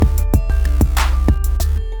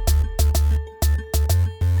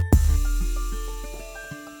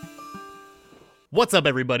What's up,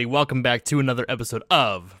 everybody? Welcome back to another episode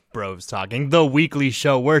of Bros Talking, the weekly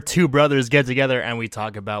show where two brothers get together and we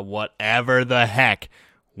talk about whatever the heck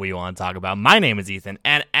we want to talk about. My name is Ethan,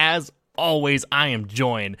 and as always, I am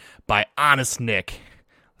joined by Honest Nick.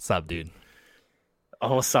 What's up, dude?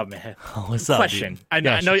 Oh, what's up, man? Oh, what's up, Question. dude?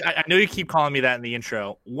 I know you keep calling me that in the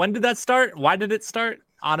intro. When did that start? Why did it start?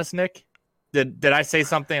 Honest Nick? Did I say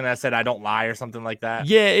something and I said I don't lie or something like that?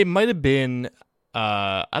 Yeah, it might have been.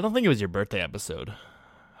 I don't think it was your birthday episode,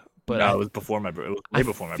 but no, it was before my birthday. Way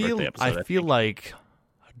before my birthday episode. I feel like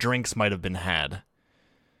drinks might have been had.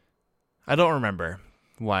 I don't remember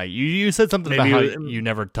why. You said something about how you've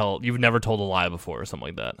never told a lie before or something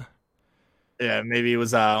like that. Yeah, maybe it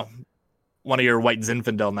was one of your white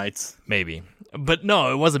Zinfandel nights. Maybe, but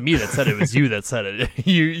no, it wasn't me that said it. It was you that said it.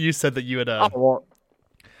 You said that you had. Oh, well,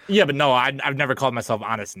 yeah, but no, I've never called myself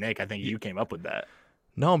Honest Nick. I think you came up with that.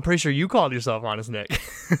 No, I'm pretty sure you called yourself Honest Nick.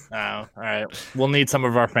 Oh, all right. We'll need some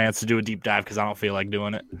of our fans to do a deep dive because I don't feel like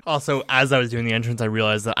doing it. Also, as I was doing the entrance, I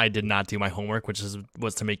realized that I did not do my homework, which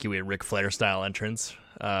was to make you a Ric Flair style entrance.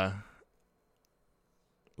 Last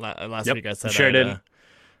week I said I'd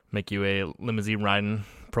make you a limousine riding,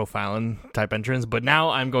 profiling type entrance, but now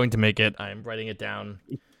I'm going to make it. I'm writing it down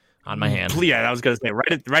on my hand. Yeah, I was gonna say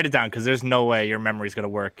write it down because there's no way your memory's gonna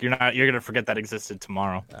work. You're gonna forget that existed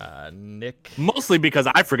tomorrow. Nick. Mostly because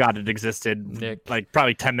I forgot it existed. Nick. Like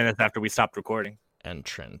probably 10 minutes after we stopped recording.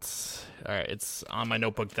 Entrance. All right, it's on my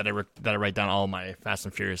notebook that I write down all my Fast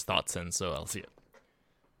and Furious thoughts in, so I'll see it.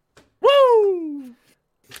 Woo!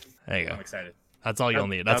 There you go. I'm excited. That's all you'll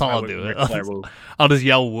need. That's all I'll do. Woo. I'll just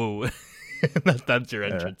yell woo. That's your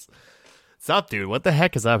entrance. What's up, dude? What the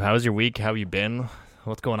heck is up? How was your week? How you been?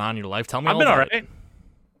 What's going on in your life? Tell me. I've been all right.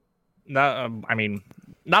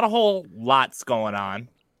 Not a whole lot's going on.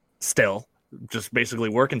 Still, just basically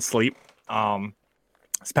work and sleep.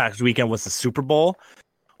 This past weekend was the Super Bowl,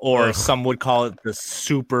 or some would call it the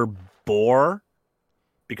Super Bore,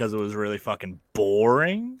 because it was really fucking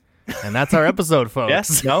boring. And that's our episode, folks.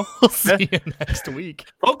 Yes. No. We'll see you next week,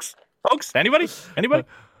 folks. Anybody?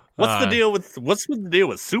 What's the deal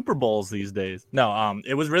with Super Bowls these days? No.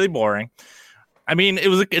 It was really boring. I mean,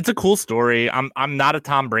 it's a cool story. I'm not a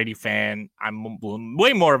Tom Brady fan. I'm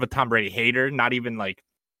way more of a Tom Brady hater. Not even like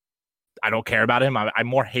I don't care about him. I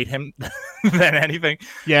more hate him than anything.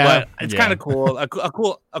 Yeah, but it's kind of cool. A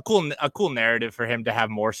cool narrative for him to have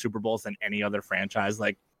more Super Bowls than any other franchise.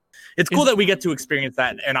 Like, it's cool that we get to experience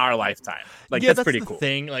that in our lifetime. Like, that's pretty cool.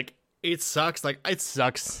 Thing, like, it sucks. Like, it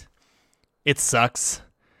sucks. It sucks.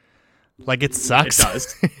 Like, it sucks. It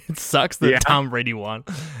does. It sucks that Tom Brady won,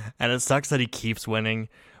 and it sucks that he keeps winning.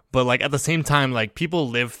 But, like, at the same time, like, people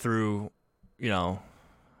live through Michael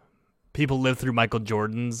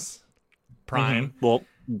Jordan's prime. Mm-hmm. Well,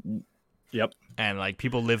 yep. And, like,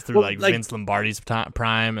 people live through, like Vince Lombardi's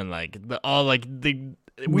prime, and, like,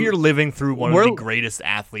 we are living through one of the greatest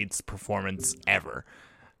athletes' performance ever.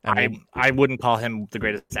 I wouldn't call him the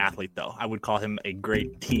greatest athlete, though. I would call him a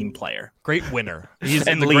great team player. Great winner. He's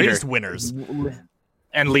the greatest winners.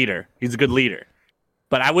 And leader. He's a good leader.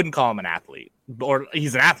 But I wouldn't call him an athlete. Or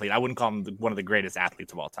he's an athlete. I wouldn't call him one of the greatest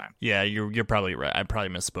athletes of all time. Yeah, you're probably right. I probably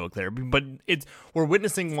misspoke there. But we're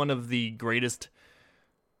witnessing one of the greatest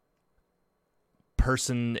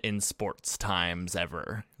person in sports times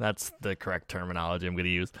ever. That's the correct terminology I'm going to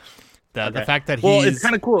use. The fact that it's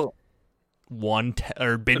kind of cool. Been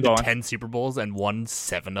to 10 Super Bowls and won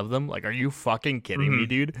 7 of them. Like, are you fucking kidding me,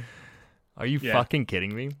 dude? Are you fucking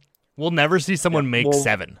kidding me? We'll never see someone make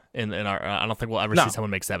 7 in our. I don't think we'll ever see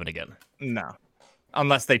someone make 7 again. No,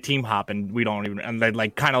 unless they team hop and we don't even. And they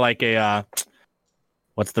like kind of like a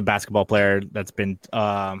what's the basketball player that's been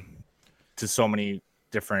to so many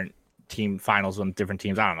different team finals with different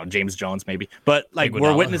teams. I don't know, James Jones maybe. But like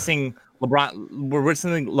we're witnessing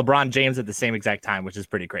LeBron James at the same exact time, which is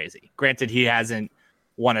pretty crazy. Granted, he hasn't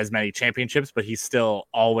won as many championships, but he's still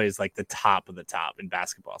always like the top of the top in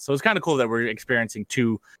basketball. So it's kind of cool that we're experiencing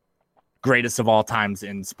 2 greatest of all times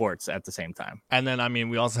in sports at the same time. And then, I mean,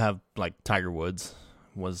 we also have like Tiger Woods.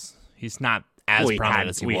 He's not as prominent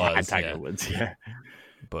as he was. We had Tiger Woods, yeah.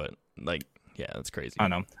 But like, yeah, that's crazy. I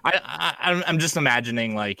don't know. I'm just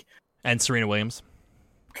imagining like. And Serena Williams.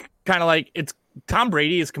 Kind of like it's Tom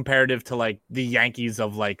Brady is comparative to like the Yankees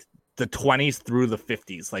of like the 20s through the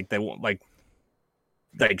 50s. Like they won't like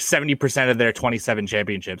 70% of their 27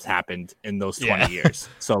 championships happened in those 20 years.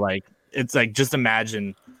 So like it's like just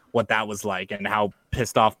imagine what that was like and how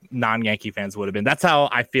pissed off non-Yankee fans would have been. That's how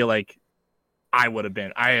I feel like I would have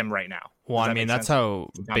been. I am right now. Well, I mean, that's how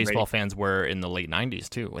baseball fans were in the late 90s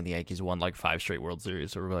too, when the Yankees won like 5 straight World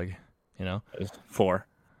Series. So we're like, It was 4.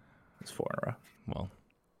 It's 4 in a row. Well,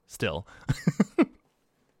 still.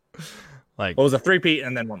 Like, Well, it was a three-peat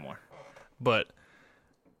and then one more. but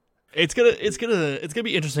it's gonna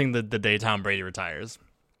be interesting the day Tom Brady retires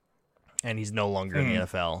and he's no longer in the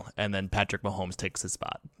NFL, and then Patrick Mahomes takes his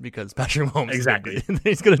spot, because Patrick Mahomes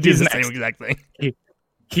he's gonna do the same exact thing.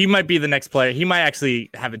 He might be the next player. He might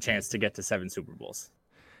actually have a chance to get to 7 Super Bowls.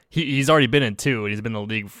 He's already been in 2, and he's been in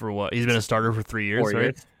the league for what? He's been a starter for 3 years, 4 right?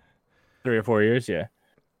 years. 3 or 4 years, yeah.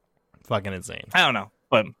 Fucking insane. I don't know,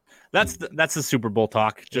 but that's the Super Bowl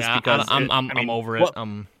talk. Just because I'm over it.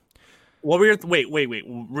 What were your wait?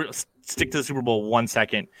 Stick to the Super Bowl 1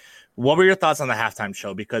 second. What were your thoughts on the halftime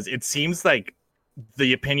show? Because it seems like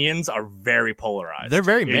the opinions are very polarized. They're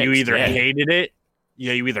very mixed. You either hated it,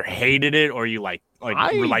 you either hated it, or you liked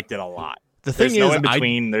it a lot. The thing There's no is, in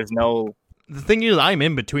between. There's no. The thing is, I'm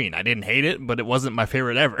in between. I didn't hate it, but it wasn't my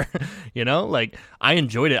favorite ever. You know, like, I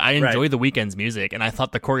enjoyed it. I enjoyed the Weeknd's music, and I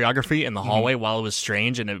thought the choreography in the hallway, while it was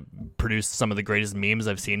strange and it produced some of the greatest memes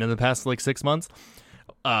I've seen in the past 6 months.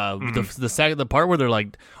 The part where they're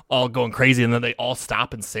like all going crazy and then they all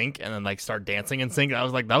stop and sync and then like start dancing and sync, I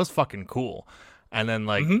was like, that was fucking cool. And then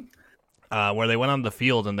where they went on the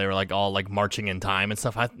field and they were like all like marching in time and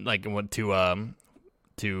stuff. I like went to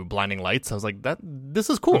Blinding Lights. I was like,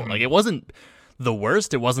 this is cool. Like, it wasn't the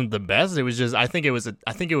worst, it wasn't the best. It was just I think it was a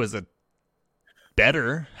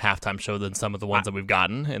better halftime show than some of the ones that we've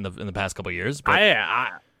gotten in the past couple of years. But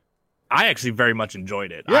I actually very much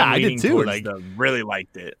enjoyed it. Yeah, I did too. Really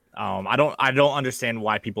liked it. I don't understand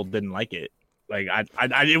why people didn't like it. Like,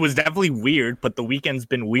 it was definitely weird, but the Weeknd's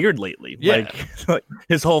been weird lately. Yeah. Like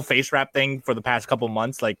his whole face wrap thing for the past couple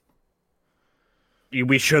months, like,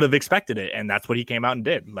 we should have expected it, and that's what he came out and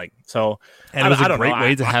did. Like, so, and it was a great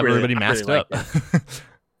way to have everybody masked up.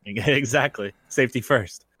 Exactly, safety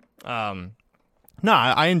first. No,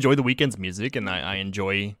 I enjoy the Weeknd's music, and I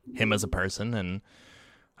enjoy him as a person, and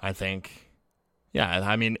I think, yeah,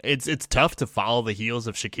 I mean, it's tough to follow the heels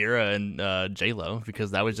of Shakira and J-Lo, because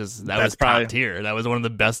that was top tier. That was one of the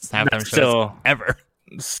best halftime shows ever.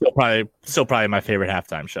 Still probably my favorite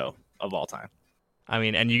halftime show of all time. I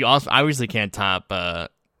mean, and you also obviously can't top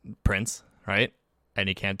Prince, right? And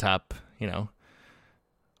you can't top,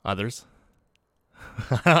 others.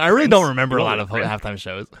 I really don't remember a lot of halftime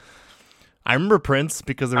shows. I remember Prince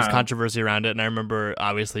because there was controversy around it, and I remember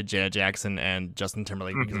obviously Janet Jackson and Justin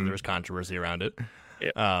Timberlake because there was controversy around it.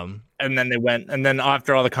 Yeah. And then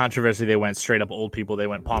after all the controversy, they went straight up old people. They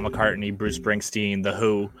went Paul McCartney, Bruce Springsteen, The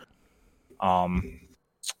Who, Tom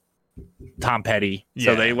Petty. Yeah.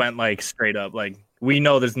 So they went like straight up. Like, we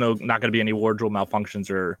know there's not going to be any wardrobe malfunctions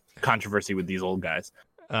or controversy with these old guys.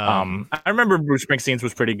 I remember Bruce Springsteen's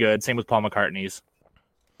was pretty good. Same with Paul McCartney's.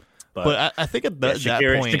 But I think at that point,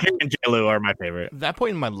 Shakira and J-Lo are my favorite. That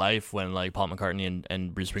point in my life, when like Paul McCartney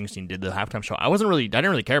and Bruce Springsteen did the halftime show, I didn't really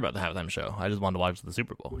care about the halftime show. I just wanted to watch the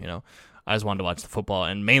Super Bowl. I just wanted to watch the football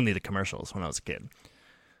and mainly the commercials when I was a kid.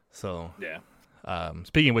 So yeah.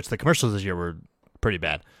 Speaking of which, the commercials this year were pretty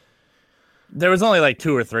bad. There was only like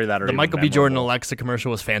 2 or 3 that are. The Michael B. Jordan Alexa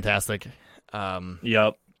commercial was fantastic.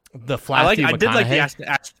 Yep. The Flashy I did like the Ashton.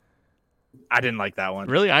 I didn't like that one.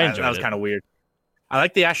 Really, I enjoyed it. That was kind of weird. I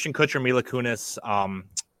like the Ashton Kutcher, Mila Kunis,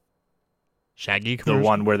 Shaggy commercial? The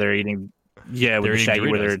one where they're eating. Yeah, with the Shaggy,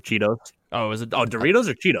 Doritos. where they're Cheetos. Oh, was it? Oh, Doritos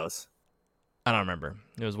or Cheetos? I don't remember.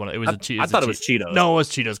 It was one. It was a Cheetos. I thought it was Cheetos. No, it was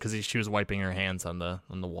Cheetos because she was wiping her hands on the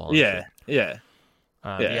wall. Yeah. The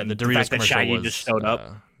Doritos commercial Shaggy was just showed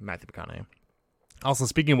up. Matthew McConaughey. Also,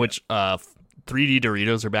 speaking of which, 3D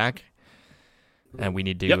Doritos are back, and we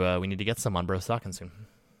need to get some on Bro Stocking soon.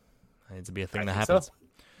 It needs to be a thing that happens. So.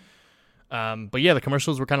 But yeah, the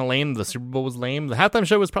commercials were kind of lame. The Super Bowl was lame. The halftime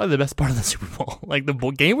show was probably the best part of the Super Bowl. Like, the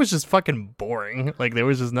game was just fucking boring. Like, there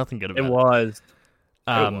was just nothing good about it. It was.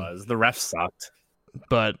 The refs sucked.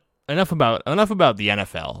 But enough about the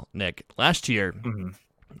NFL, Nick. Last year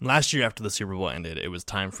after the Super Bowl ended, it was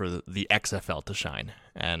time for the XFL to shine.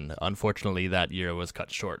 And unfortunately, that year was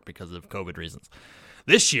cut short because of COVID reasons.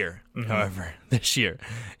 This year, however, it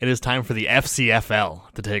is time for the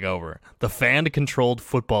FCFL to take over. The fan-controlled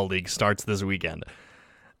football league starts this weekend.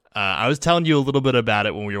 I was telling you a little bit about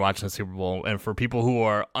it when we were watching the Super Bowl, and for people who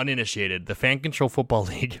are uninitiated, the fan-controlled football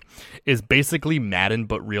league is basically Madden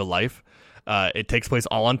but real life. It takes place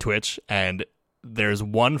all on Twitch, and there's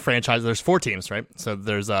one franchise. There's 4 teams, right? So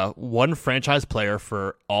there's one franchise player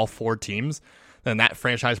for all 4 teams. Then that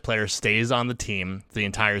franchise player stays on the team the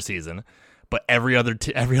entire season. But every other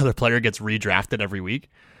player gets redrafted every week.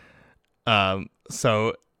 And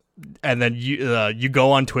then you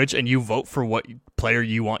go on Twitch and you vote for what player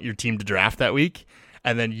you want your team to draft that week,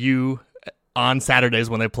 and then you on Saturdays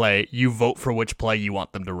when they play, you vote for which play you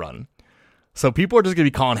want them to run. So people are just gonna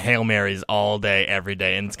be calling Hail Marys all day, every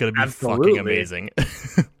day, and it's gonna be fucking amazing.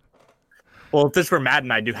 Well, if this were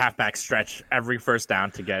Madden, I'd do halfback stretch every first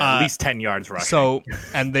down to get at least 10 yards rushing. So,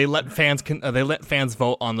 and they let fans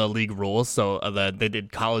vote on the league rules. So they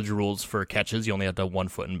did college rules for catches. You only have to have 1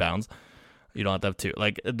 foot in bounds. You don't have to have 2.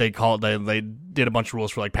 Like they did a bunch of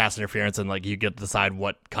rules for like pass interference, and like you get to decide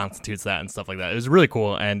what constitutes that and stuff like that. It was really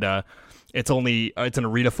cool, and it's an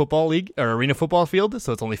arena football league or arena football field,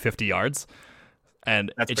 so it's only 50 yards.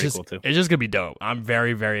 And that's pretty cool too. It's just gonna be dope. I'm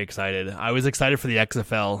very, very excited. I was excited for the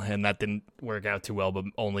XFL, and that didn't work out too well, but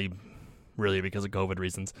only really because of COVID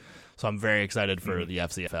reasons. So I'm very excited for the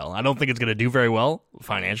FCFL. I don't think it's gonna do very well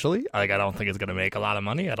financially. Like I don't think it's gonna make a lot of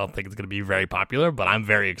money. I don't think it's gonna be very popular, but I'm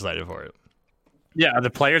very excited for it. Yeah, are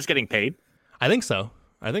the players getting paid? I think so.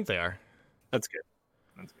 I think they are. That's good.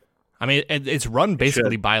 I mean, it's run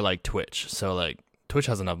basically by like Twitch, so like Twitch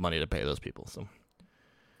has enough money to pay those people. So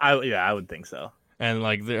I would think so. And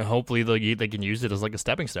like, hopefully they can use it as like a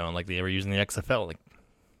stepping stone, like they were using the XFL, like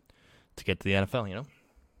to get to the NFL. You know,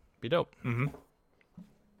 be dope. Mm-hmm.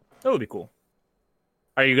 That would be cool.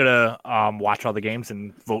 Are you gonna watch all the games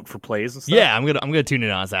and vote for plays and stuff? Yeah, I'm gonna tune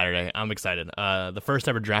in on Saturday. I'm excited. The first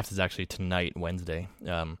ever draft is actually tonight, Wednesday.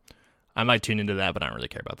 I might tune into that, but I don't really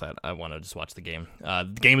care about that. I want to just watch the game.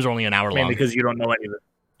 The games are only an hour long because you don't know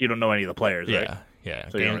any of the players. Yeah, right? Yeah.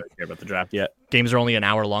 So you don't really care about the draft yet. Games are only an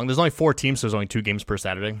hour long. There's only 4 teams, so there's only 2 games per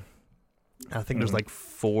Saturday. I think there's like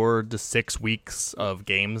 4 to 6 weeks of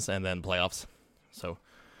games and then playoffs. So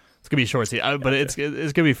it's gonna be a short season, but it's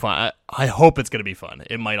gonna be fun. I hope it's gonna be fun.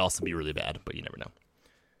 It might also be really bad, but you never know.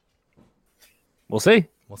 We'll see.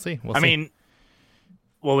 I mean,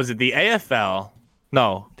 what was it? The AFL?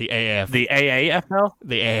 No, the AAF. The AAFL?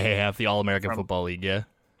 The AAF, the All American Football League. Yeah.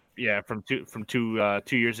 Yeah, from 2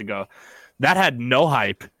 years ago. That had no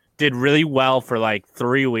hype, did really well for like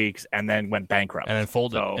 3 weeks, and then went bankrupt. And then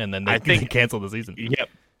folded, and then they canceled the season. Yep.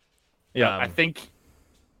 Yeah, I think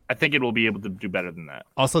it will be able to do better than that.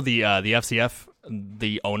 Also, the FCF,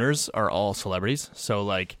 the owners are all celebrities. So,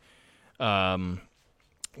 like, let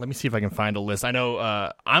me see if I can find a list. I know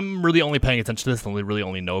I'm really only paying attention to this and really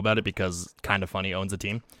only know about it because Kinda Funny owns a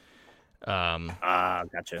team.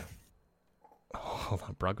 Gotcha. Hold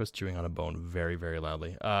on, Broncos chewing on a bone very, very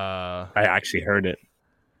loudly. I actually heard it.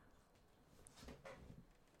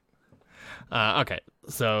 Okay,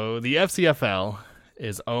 so the FCFL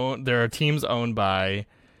is owned. There are teams owned by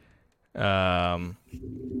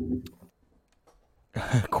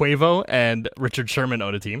Quavo and Richard Sherman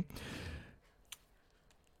own a team.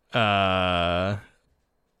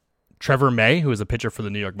 Trevor May, who is a pitcher for the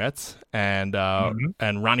New York Mets, and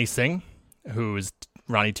Ronnie Singh, who is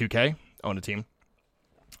Ronnie 2K, own a team.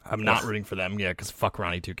 I'm not rooting for them, because fuck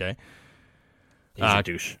Ronnie 2K. He's a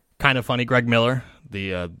douche. Kinda Funny, Greg Miller,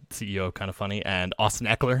 the CEO of Kinda Funny, and Austin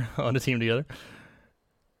Eckler own a team together.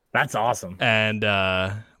 That's awesome. And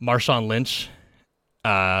Marshawn Lynch,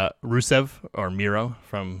 Rusev, or Miro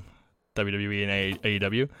from WWE and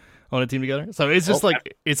AEW own a team together. So it's just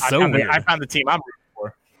it's so weird. I found the team I'm rooting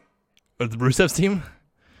for. The Rusev's team?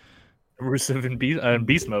 Rusev and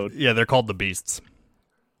Beast Mode. Yeah, they're called the Beasts.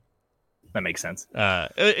 That makes sense.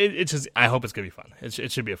 It's just, I hope it's going to be fun.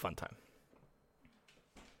 It should be a fun time.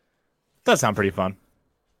 Does sound pretty fun.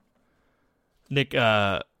 Nick,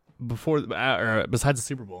 besides the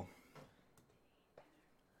Super Bowl,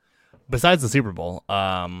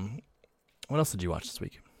 what else did you watch this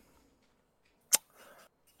week?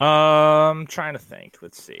 Trying to think.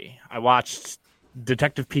 Let's see. I watched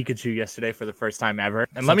Detective Pikachu yesterday for the first time ever.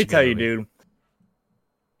 And let me tell you, dude.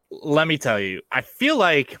 I feel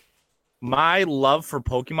like my love for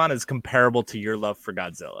Pokemon is comparable to your love for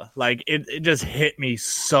Godzilla. Like it just hit me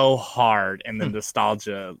so hard in the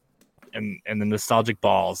nostalgia and the nostalgic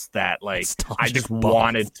balls that like I just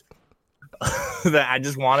wanted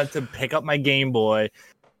to pick up my Game Boy,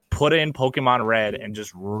 put in Pokemon Red, and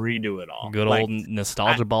just redo it all. Good old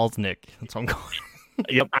nostalgia balls, Nick. That's what I'm calling.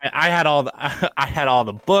 Yep, I had all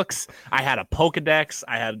the books. I had a Pokedex.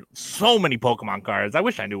 I had so many Pokemon cards. I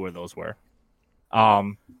wish I knew where those were.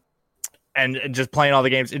 And just playing all the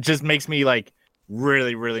games, it just makes me like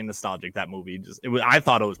really, really nostalgic. That movie, I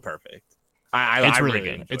thought it was perfect. It's really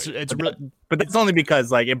good. But it's only because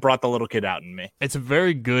like it brought the little kid out in me. It's a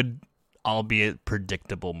very good, albeit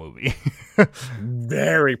predictable movie.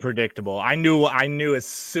 Very predictable. I knew as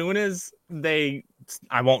soon as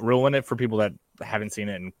I won't ruin it for people that haven't seen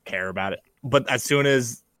it and care about it. But as soon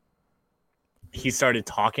as he started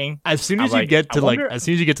talking, as soon as you get to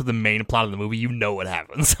the main plot of the movie, you know what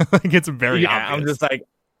happens. Like it's very obvious.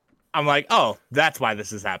 I'm like, oh, that's why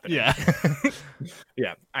this is happening. Yeah.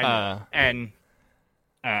 Yeah. I know. And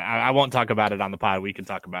I won't talk about it on the pod. We can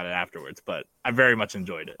talk about it afterwards, but I very much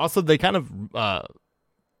enjoyed it. Also, they kind of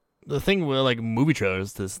the thing with like movie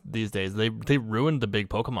trailers these days, they ruined the big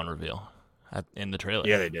Pokemon reveal in the trailer.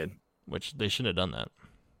 Yeah, they did. Which they shouldn't have done that.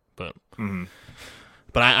 But Mm-hmm.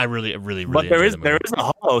 but I really But there is enjoyed a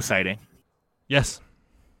holo sighting, yes.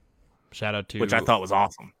 Shout out to which I thought was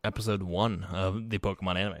awesome. episode 1 of the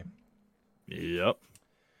Pokemon anime. Yep.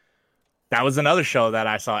 That was another show that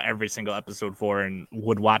I saw every single episode for and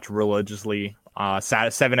would watch religiously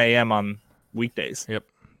 7 a.m. on weekdays. Yep,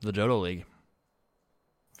 the Johto League.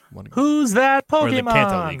 Who's that Pokemon? Or the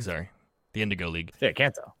Kanto League, sorry. The Indigo League. Yeah,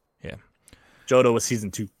 Kanto. Yeah. Johto was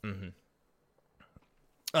season 2. Mm-hmm.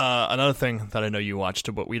 Another thing that I know you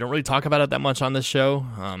watched, but we don't really talk about it that much on this show.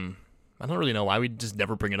 I don't really know why we just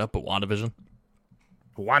never bring it up, but WandaVision.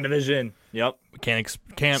 WandaVision. Yep.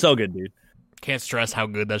 Can't so good, dude. Can't stress how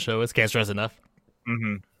good that show is. Can't stress enough.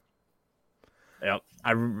 Mm-hmm. Yep.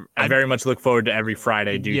 I very much look forward to every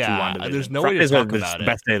Friday due to WandaVision. There's no way to talk about the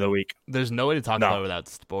best day of the week. There's no way to talk about it without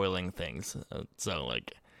spoiling things. So,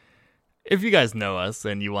 like, if you guys know us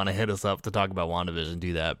and you want to hit us up to talk about WandaVision,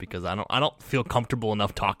 do that, because I don't feel comfortable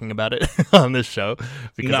enough talking about it on this show,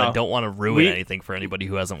 because I don't want to ruin anything for anybody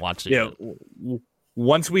who hasn't watched it yet.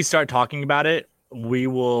 Once we start talking about it, we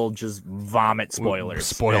will just vomit spoilers.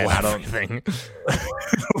 Spoil everything.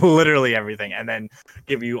 Literally everything. And then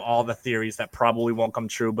give you all the theories that probably won't come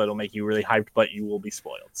true, but it'll make you really hyped, but you will be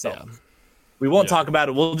spoiled. So we won't talk about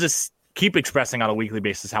it. We'll just keep expressing on a weekly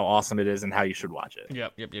basis how awesome it is and how you should watch it.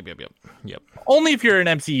 Yep. Only if you're an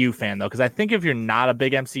MCU fan, though, because I think if you're not a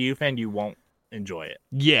big MCU fan, you won't enjoy it.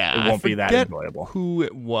 Yeah, it won't be that enjoyable. Who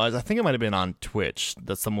it was? I think it might have been on Twitch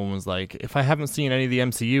that someone was like, "If I haven't seen any of the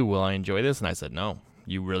MCU, will I enjoy this?" And I said, "No,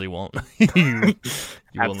 you really won't. you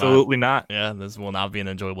Absolutely not. Yeah, this will not be an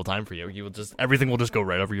enjoyable time for you. You will just everything will just go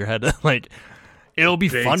right over your head. Like, it'll be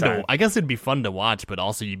Big fun time. I guess it'd be fun to watch, but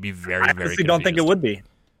also you'd be very, I very. honestly don't think it would be.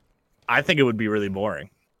 I think it would be really boring.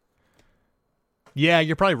 Yeah,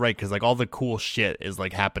 you're probably right, because like all the cool shit is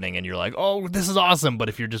like happening, and you're like, "Oh, this is awesome!" But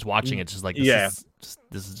if you're just watching it, just like, this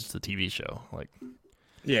is just a TV show. Like,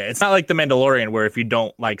 yeah, it's not like The Mandalorian, where if you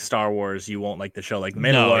don't like Star Wars, you won't like the show. Like, The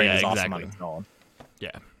Mandalorian is awesome on its own.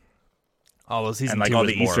 Yeah. Although season and like 2 all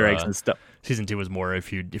was the more, Easter eggs and stuff. Season 2 was more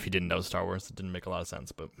if you didn't know Star Wars, it didn't make a lot of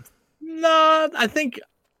sense. But no, I think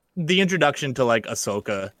the introduction to like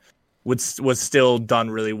Ahsoka was still done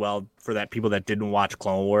really well for that. People that didn't watch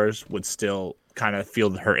Clone Wars would still kind of feel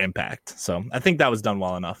her impact. So I think that was done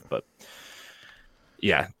well enough. But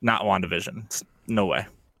yeah, not WandaVision. No way.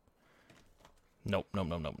 Nope.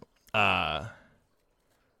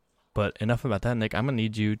 But enough about that, Nick. I'm gonna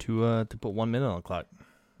need you to put 1 minute on the clock.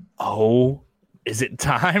 Oh, is it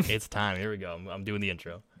time? It's time. Here we go. I'm doing the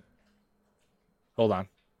intro. Hold on.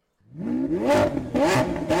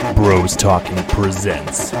 Bros Talking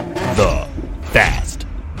presents the Fast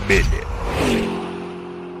Minute.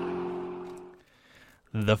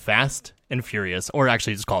 The Fast and Furious, or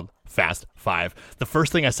actually it's called Fast 5. The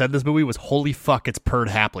first thing I said in this movie was, holy fuck, it's Perd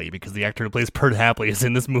Hapley, because the actor who plays Perd Hapley is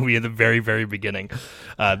in this movie at the very, very beginning.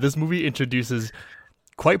 This movie introduces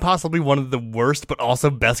quite possibly one of the worst but also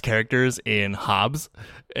best characters in Hobbs,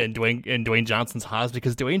 and Dwayne Johnson's Hobbs,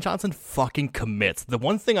 because Dwayne Johnson fucking commits. The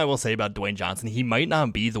one thing I will say about Dwayne Johnson, he might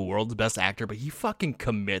not be the world's best actor, but he fucking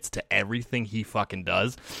commits to everything he fucking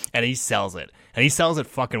does, and he sells it. And he sells it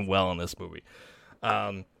fucking well in this movie.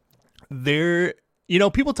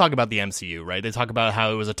 People talk about the MCU, right? They talk about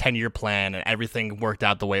how it was a 10-year plan and everything worked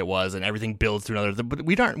out the way it was and everything builds to another. But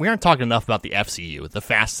we aren't talking enough about the FCU, the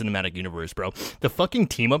Fast Cinematic Universe, bro. The fucking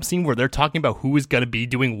team-up scene where they're talking about who is going to be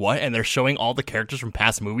doing what and they're showing all the characters from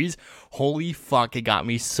past movies. Holy fuck, it got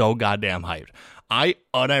me so goddamn hyped. I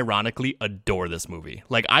unironically adore this movie.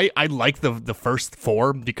 Like, I like the first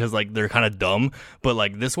 4 because, like, they're kind of dumb. But,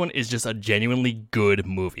 like, this one is just a genuinely good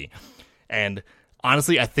movie. And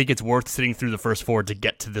honestly, I think it's worth sitting through the first 4 to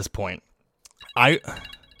get to this point. Damn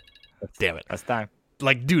it. That's time.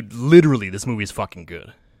 Like, dude, literally, this movie is fucking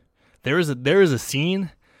good. There is a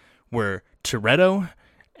scene where Toretto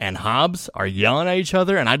and Hobbs are yelling at each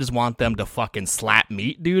other, and I just want them to fucking slap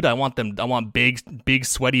meat, dude. I want big,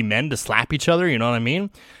 sweaty men to slap each other, you know what I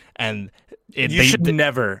mean? And you should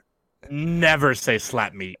never say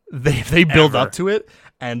slap meat. They build up to it.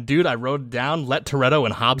 And, dude, I wrote down, let Toretto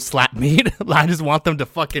and Hobbs slap meat. I just want them to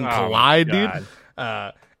fucking collide, dude.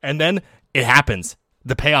 And then it happens.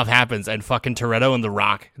 The payoff happens, and fucking Toretto and The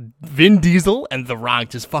Rock, Vin Diesel and The Rock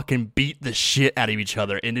just fucking beat the shit out of each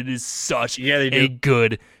other. And it is such a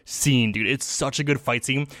good scene, dude. It's such a good fight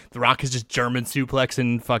scene. The Rock is just German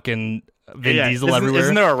suplexing fucking Vin Diesel everywhere.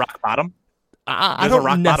 Isn't there a rock bottom? I There's a don't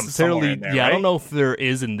rock bottom somewhere necessarily. in there, I right? don't know if there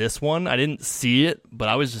is in this one. I didn't see it, but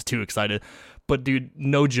I was just too excited. But dude,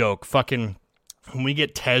 no joke, fucking. When we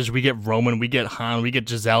get Tej, we get Roman, we get Han, we get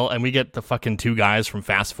Giselle, and we get the fucking two guys from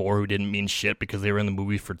Fast 4 who didn't mean shit because they were in the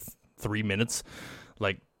movie for 3 minutes,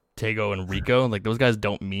 like Tego and Rico. Like, those guys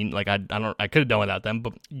don't mean, like, I could have done without them,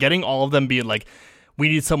 but getting all of them being like, we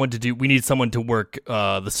need someone to work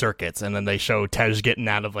the circuits, and then they show Tej getting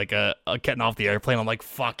out of like getting off the airplane. I'm like,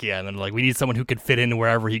 fuck yeah, and then like, we need someone who could fit in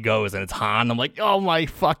wherever he goes, and it's Han. I'm like, oh my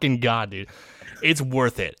fucking god, dude. It's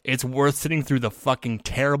worth it. It's worth sitting through the fucking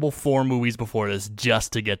terrible 4 movies before this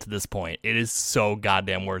just to get to this point. It is so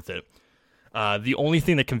goddamn worth it. The only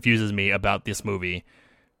thing that confuses me about this movie,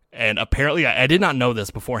 and apparently I did not know this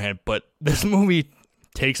beforehand, but this movie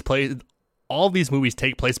takes place, all of these movies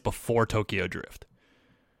take place before Tokyo Drift.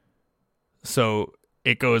 So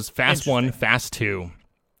it goes Fast 1, Fast 2,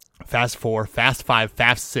 Fast 4, Fast 5,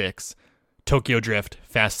 Fast 6, Tokyo Drift,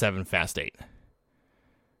 Fast 7, Fast 8.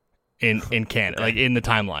 In Canada, like in the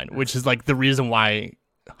timeline, which is like the reason why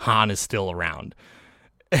Han is still around.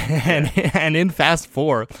 And in Fast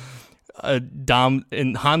 4,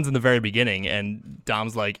 Han's in the very beginning, and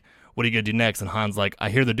Dom's like, what are you gonna do next? And Han's like, I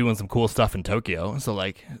hear they're doing some cool stuff in Tokyo. So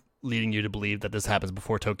like, leading you to believe that this happens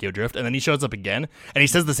before Tokyo Drift. And then he shows up again, and he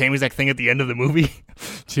says the same exact thing at the end of the movie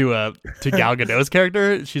to Gal Gadot's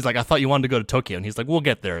character. She's like, I thought you wanted to go to Tokyo. And he's like, we'll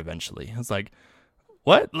get there eventually. It's like,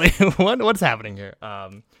 what? Like, what's happening here?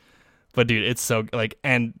 But dude, it's so like,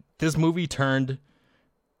 and this movie turned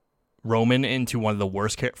Roman into one of the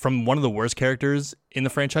worst from one of the worst characters in the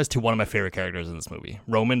franchise to one of my favorite characters in this movie.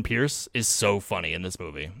 Roman Pierce is so funny in this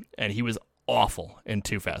movie, and he was awful in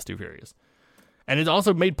Too Fast, Too Furious. And it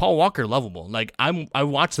also made Paul Walker lovable. Like, I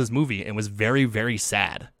watched this movie and was very, very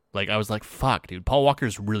sad. Like, I was like, fuck, dude, Paul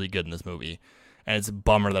Walker's really good in this movie, and it's a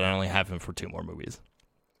bummer that I only have him for 2 more movies.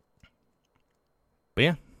 But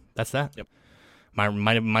yeah, that's that. Yep.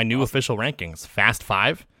 My new official rankings: Fast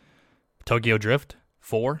 5, Tokyo Drift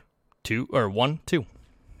 4, 2 or 1, 2.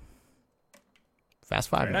 Fast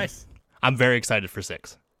 5. Very nice. I'm very excited for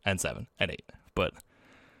 6 and 7 and 8, but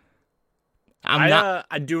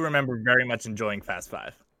I do remember very much enjoying Fast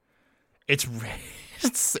 5. It's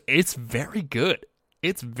very good.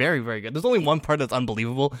 It's very, very good. There's only one part that's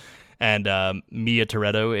unbelievable, and Mia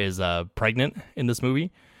Toretto is pregnant in this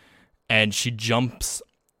movie, and she jumps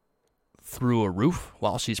through a roof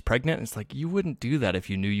while she's pregnant. It's like, you wouldn't do that if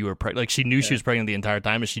you knew you were pregnant. Like, she knew she was pregnant the entire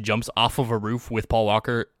time, and she jumps off of a roof with Paul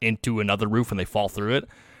Walker into another roof, and they fall through it.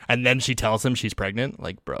 And then she tells him she's pregnant.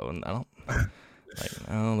 Like, bro, and I don't. Like,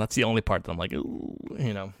 oh, that's the only part that I'm like, ooh,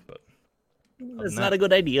 you know. But it's not a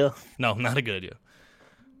good idea. No, not a good idea.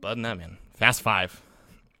 But no, man, Fast 5.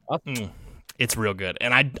 It's real good,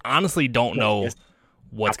 and I honestly don't know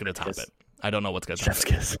what's gonna top it. I don't know what's gonna top Chef's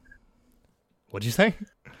kiss. What'd you say?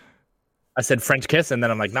 I said French kiss, and then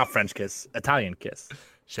I'm like, not French kiss, Italian kiss.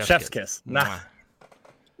 Chef's kiss. Nah.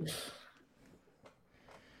 All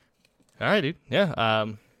right, dude. Yeah.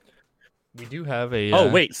 We do have a. Oh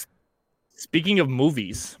wait. Speaking of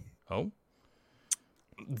movies. Oh.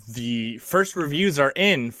 The first reviews are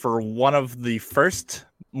in for one of the first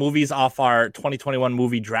movies off our 2021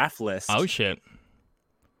 movie draft list. Oh shit.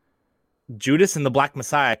 Judas and the Black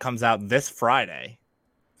Messiah comes out this Friday,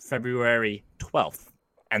 February 12th.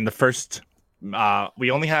 And the first, I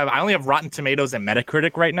only have Rotten Tomatoes and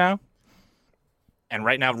Metacritic right now. And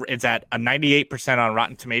right now it's at a 98% on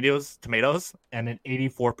Rotten Tomatoes, and an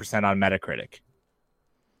 84% on Metacritic.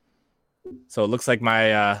 So it looks like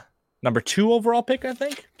my number 2 overall pick, I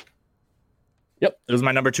think. Yep, it was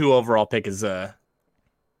my number 2 overall pick. Is going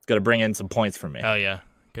to bring in some points for me. Oh yeah,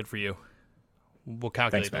 good for you. We'll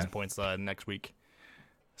calculate Thanks, those points next week.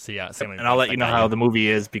 See, and I'll let you know how the movie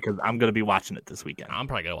is, because I'm going to be watching it this weekend. I'm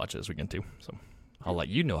probably going to watch it this weekend too. So I'll let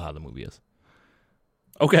you know how the movie is.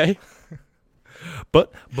 Okay.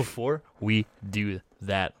 But before we do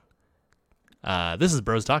that, this is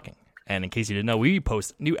Bros Talking. And in case you didn't know, we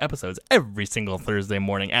post new episodes every single Thursday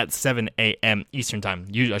morning at 7 a.m. Eastern Time.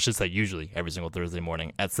 I should say usually every single Thursday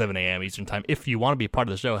morning at 7 a.m. Eastern Time. If you want to be part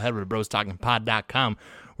of the show, head over to brostalkingpod.com,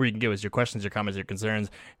 where you can give us your questions, your comments, your concerns,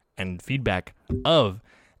 and feedback of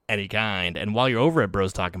any kind. And while you're over at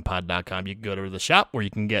brostalkingpod.com, you can go to the shop where you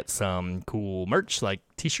can get some cool merch like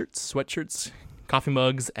t-shirts, sweatshirts, coffee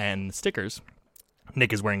mugs, and stickers.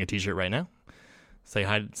 Nick is wearing a t-shirt right now. Say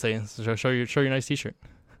hi. Show your nice t-shirt.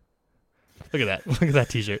 Look at that. Look at that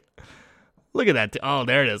t-shirt. Look at that. Oh,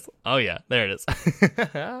 there it is. Oh, yeah. There it is.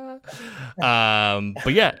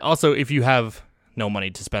 But yeah, also, if you have no money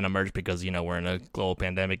to spend on merch because, we're in a global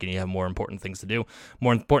pandemic and you have more important things to do,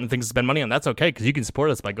 more important things to spend money on. That's okay, because you can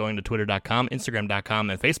support us by going to twitter.com, instagram.com,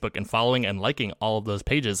 and Facebook and following and liking all of those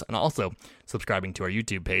pages, and also subscribing to our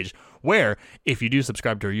YouTube page, where if you do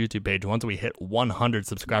subscribe to our YouTube page, once we hit 100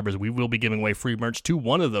 subscribers, we will be giving away free merch to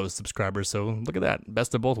one of those subscribers. So look at that.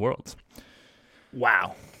 Best of both worlds.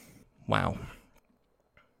 Wow.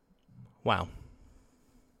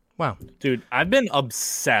 Dude, I've been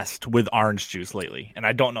obsessed with orange juice lately, and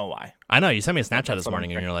I don't know why. I know, you sent me a Snapchat this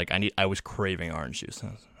morning, and you're like, I was craving orange juice.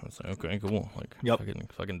 I was like, okay, cool. Like, yep.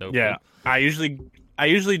 fucking dope. Yeah, I usually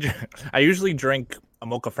drink a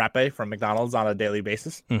mocha frappe from McDonald's on a daily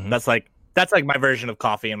basis. Mm-hmm. That's like my version of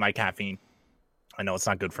coffee and my caffeine. I know it's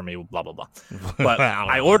not good for me, blah blah blah. But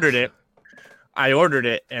I ordered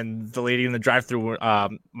it, and the lady in the drive-thru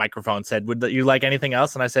microphone said, "Would you like anything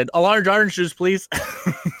else?" And I said, "A large orange juice, please."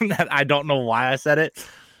 I don't know why I said it,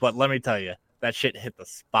 but let me tell you, that shit hit the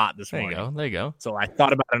spot this morning. There you go. So I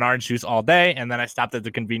thought about an orange juice all day, and then I stopped at the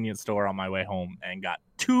convenience store on my way home and got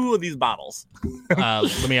 2 of these bottles.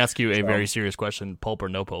 Let me ask you a very serious question: pulp or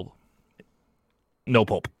no pulp? No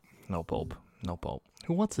pulp. No pulp.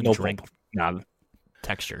 Who wants to drink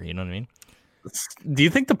texture? You know what I mean? Do you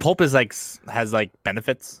think the pulp is has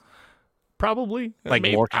benefits? Probably,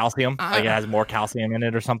 maybe. More calcium. It has more calcium in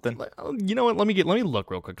it or something. You know what? Let me look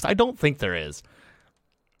real quick, because I don't think there is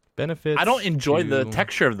benefits. I don't enjoy the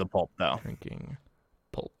texture of the pulp though. Drinking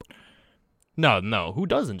pulp. No. Who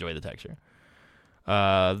does enjoy the texture?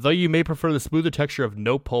 Though you may prefer the smoother texture of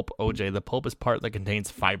no pulp OJ, the pulp is part that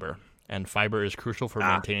contains fiber, and fiber is crucial for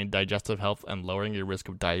maintaining digestive health and lowering your risk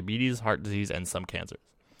of diabetes, heart disease, and some cancers.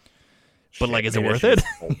 But is it worth it?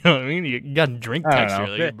 You know what I mean? You got to drink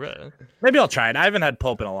texture. Maybe I'll try it. I haven't had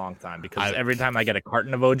pulp in a long time, because every time I get a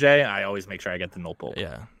carton of OJ, I always make sure I get the no pulp.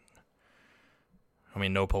 Yeah. I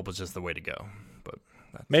mean, no pulp is just the way to go. But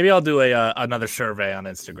maybe I'll do another survey on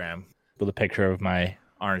Instagram with a picture of my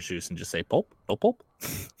orange juice and just say pulp, no pulp.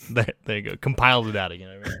 There you go. Compile the data. You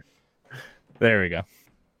know what I mean? There we go.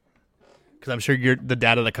 Because I'm sure the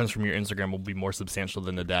data that comes from your Instagram will be more substantial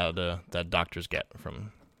than the data that doctors get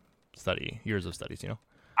from years of studies,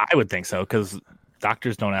 I would think so, because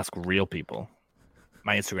doctors don't ask real people.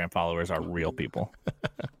 My Instagram followers are real people.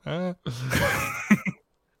 All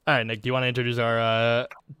right, Nick, do you want to introduce our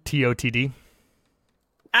TOTD?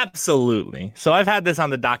 Absolutely. So I've had this on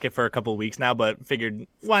the docket for a couple of weeks now, but figured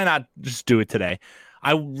why not just do it today.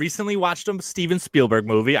 I recently watched a Steven Spielberg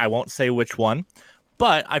movie. I won't say which one,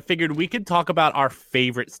 but I figured we could talk about our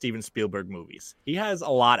favorite Steven Spielberg movies. He has a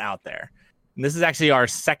lot out there. And this is actually our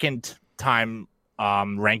second time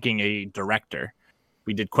ranking a director.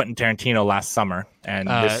 We did Quentin Tarantino last summer, and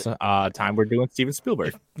this time we're doing Steven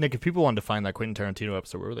Spielberg. Nick, if people wanted to find that Quentin Tarantino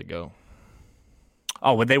episode, where would they go?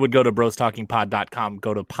 Oh, well, they would go to brostalkingpod.com,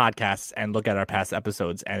 go to podcasts, and look at our past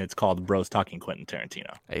episodes, and it's called Bros Talking Quentin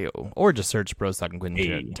Tarantino. Ayo. Or just search Bros Talking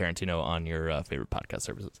Quentin Tarantino on your favorite podcast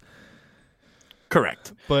services.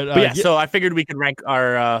 Correct. But yeah, so I figured we could rank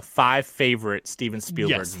our 5 favorite Steven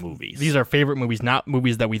Spielberg movies. These are favorite movies, not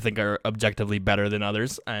movies that we think are objectively better than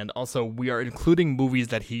others. And also, we are including movies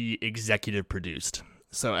that he executive produced.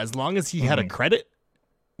 So as long as he had a credit,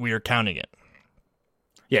 we are counting it.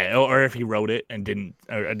 Yeah, or if he wrote it and didn't,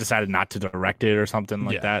 or decided not to direct it or something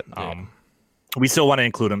like that. We still want to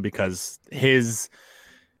include him because his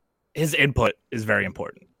input is very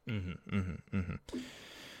important. You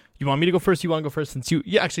want me to go first? You want to go first? Since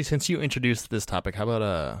you introduced this topic, how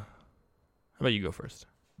about you go first?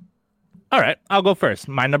 All right, I'll go first.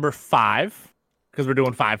 My number 5, because we're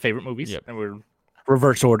doing 5 favorite movies, and we're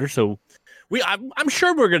reverse order. So I'm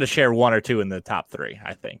sure we're going to share 1 or 2 in the top 3.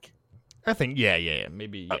 I think,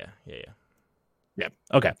 maybe, yeah.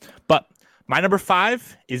 Okay, but my number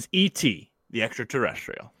 5 is E.T. the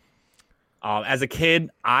Extraterrestrial. As a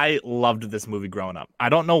kid, I loved this movie growing up. I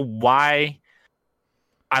don't know why.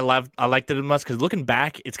 I liked it as much because looking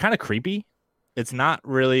back, it's kind of creepy. It's not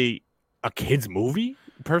really a kid's movie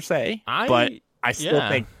per se, but I still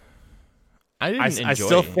think I didn't enjoy I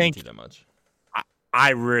still think that much.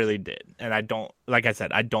 I really did, and I don't, like I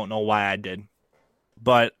said, I don't know why I did,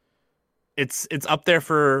 but it's up there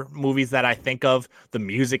for movies that I think of. The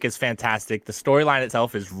music is fantastic. The storyline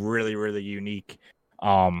itself is really, really unique.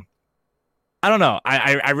 I don't know.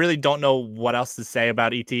 I really don't know what else to say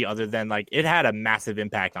about E.T. other than it had a massive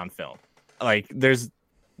impact on film. There's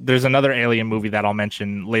another Alien movie that I'll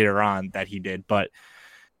mention later on that he did, but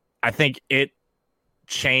I think it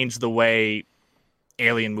changed the way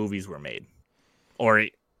Alien movies were made, or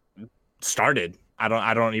it started.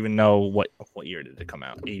 I don't even know what year did it come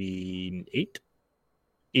out. 88.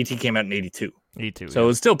 E.T. came out in 82. E2. So it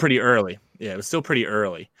was still pretty early. Yeah, it was still pretty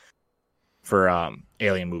early for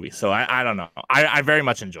Alien movie. So I don't know. I very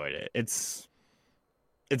much enjoyed it. It's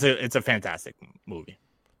a fantastic movie.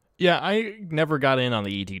 Yeah, I never got in on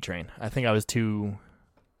the ET train. I think I was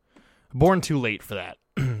born too late for that.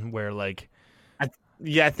 Where like,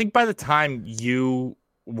 I think by the time you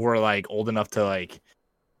were like old enough to like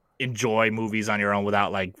enjoy movies on your own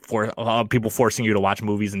without like people forcing you to watch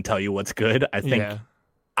movies and tell you what's good, I think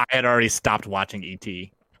I had already stopped watching ET.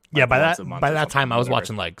 Yeah, by that time I was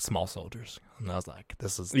watching like Small Soldiers, and I was like,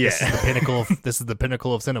 "This is the pinnacle. This is the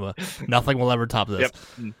pinnacle of cinema. Nothing will ever top this."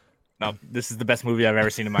 Yep. No, this is the best movie I've ever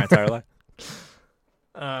seen in my entire life.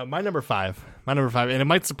 My number five, and it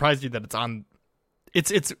might surprise you that it's on.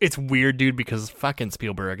 It's weird, dude, because fucking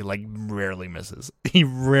Spielberg like rarely misses. He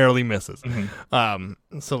rarely misses.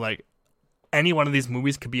 Mm-hmm. So like, any one of these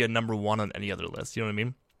movies could be a number one on any other list. You know what I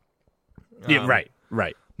mean? Yeah,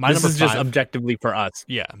 right. This is just objectively for us.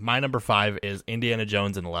 Yeah, my number 5 is Indiana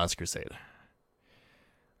Jones and the Last Crusade.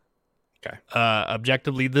 Okay.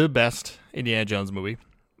 Objectively the best Indiana Jones movie.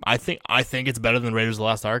 I think it's better than Raiders of the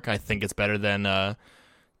Lost Ark. I think it's better than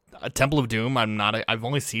Temple of Doom. I've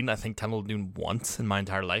only seen I think Temple of Doom once in my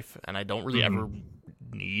entire life, and I don't really ever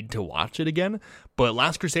need to watch it again. But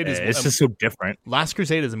Last Crusade is just so different. Last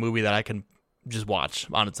Crusade is a movie that I can just watch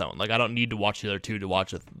on its own. Like I don't need to watch the other two to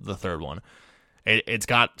watch the third one. It's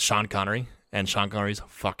got Sean Connery, and Sean Connery's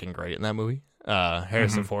fucking great in that movie.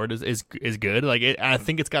 Harrison Ford is good. Like I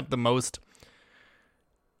think it's got the most.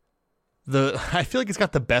 I feel like it's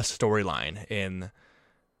got the best storyline in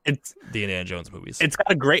the Indiana Jones movies. It's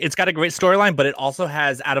got a great storyline, but it also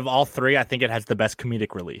has, out of all three, I think it has the best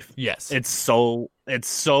comedic relief. Yes, it's so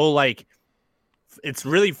like, it's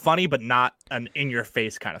really funny, but not an in your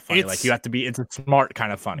face kind of funny. Like you have to be. It's a smart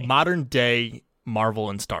kind of funny. Modern day Marvel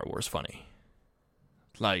and Star Wars funny.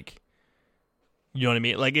 Like, you know what I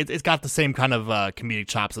mean? Like it's got the same kind of comedic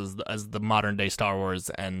chops as the modern day Star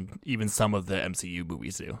Wars and even some of the MCU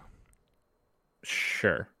movies do.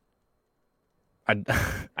 Sure.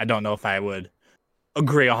 I don't know if I would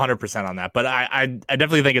agree 100% on that, but I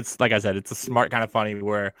definitely think it's, like I said, it's a smart kind of funny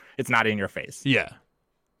where it's not in your face. Yeah.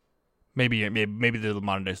 Maybe the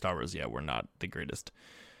modern day Star Wars, were not the greatest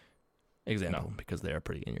example because they are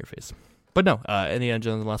pretty in your face. But no, Indiana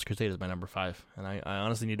Jones and the Last Crusade is my number 5, and I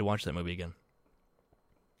honestly need to watch that movie again.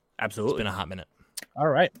 Absolutely. It's been a hot minute. All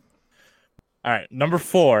right. Number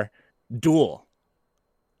 4, Duel.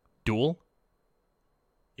 Duel?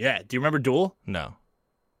 Yeah. Do you remember Duel? No.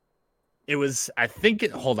 It was,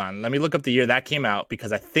 hold on. Let me look up the year that came out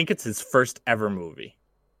because I think it's his first ever movie.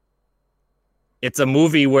 It's a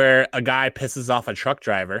movie where a guy pisses off a truck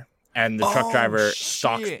driver and the truck driver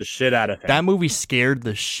stalks the shit out of him. That movie scared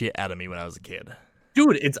the shit out of me when I was a kid.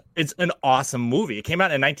 Dude, it's an awesome movie. It came out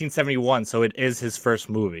in 1971, so it is his first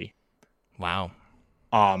movie. Wow.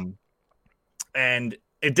 And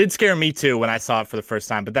it did scare me too when I saw it for the first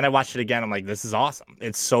time, but then I watched it again. I'm like, this is awesome.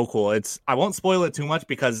 It's so cool. I won't spoil it too much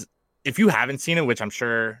because if you haven't seen it, which I'm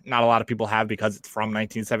sure not a lot of people have because it's from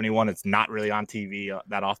 1971, it's not really on TV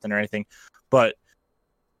that often or anything. But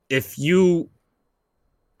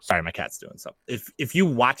sorry, my cat's doing something. If you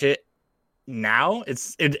watch it now,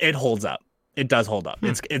 it holds up. It does hold up.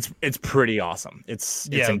 It's pretty awesome. It's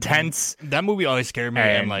intense. That movie always scared me,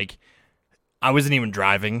 and like I wasn't even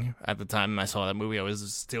driving at the time I saw that movie. I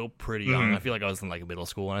was still pretty young. I feel like I was in like middle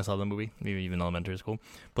school when I saw the movie, maybe even elementary school.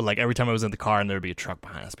 But like every time I was in the car and there'd be a truck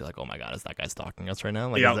behind us, I'd be like, "Oh my god, is that guy stalking us right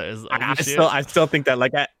now?" Like, I still think that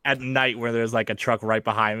like at night where there's like a truck right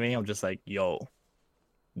behind me, I'm just like, "Yo,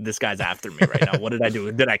 this guy's after me right now. What did I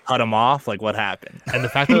do? Did I cut him off? Like, what happened?" And the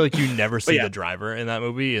fact that like you never see the driver in that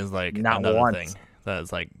movie is like not another once. thing. That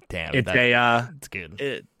is like, damn, it's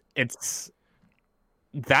good.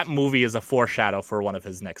 That movie is a foreshadow for one of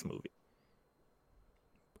his next movies.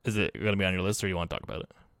 Is it going to be on your list, or you want to talk about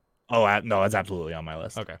it? Oh, no, it's absolutely on my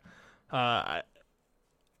list. Okay. I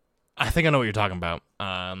think I know what you're talking about.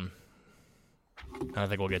 And I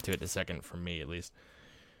think we'll get to it in a second, for me at least.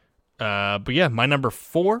 But yeah, my number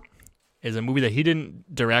 4 is a movie that he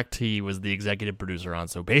didn't direct. He was the executive producer on.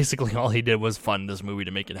 So basically all he did was fund this movie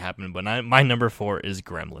to make it happen. But my number 4 is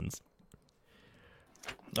Gremlins.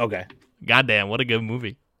 Okay. Goddamn, what a good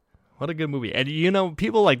movie. What a good movie. And you know,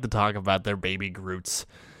 people like to talk about their baby Groots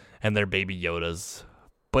and their baby Yodas,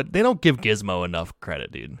 but they don't give Gizmo enough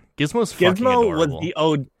credit, dude. Gizmo's fucking adorable.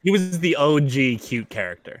 He was the OG cute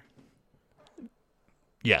character.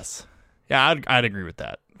 Yes. Yeah, I'd agree with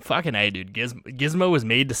that. Fucking A, dude. Gizmo was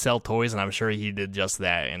made to sell toys, and I'm sure he did just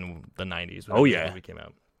that in the 90s when the movie came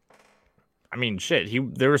out. I mean, shit.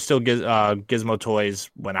 There were still Gizmo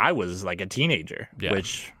toys when I was like a teenager,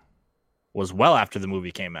 which was well after the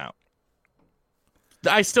movie came out.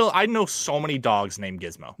 I know so many dogs named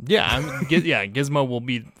Gizmo. Yeah, Gizmo will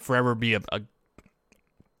forever be a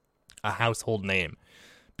household name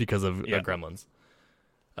because of Gremlins.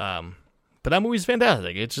 But that movie's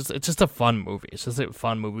fantastic. It's just a fun movie. It's just a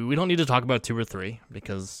fun movie. We don't need to talk about 2 or 3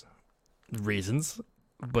 because reasons.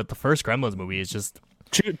 But the first Gremlins movie is just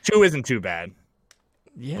 2 isn't too bad.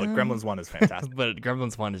 Yeah, but Gremlins 1 is fantastic. But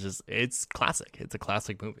Gremlins 1 is it's classic. It's a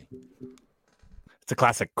classic movie. It's a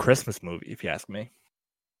classic Christmas movie, if you ask me.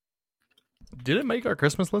 Did it make our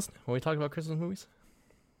Christmas list when we talked about Christmas movies?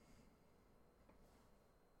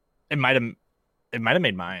 It might have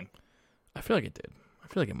made mine. I feel like it did. I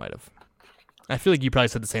feel like it might have. I feel like you probably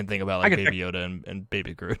said the same thing about like Baby Yoda and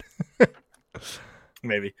Baby Groot.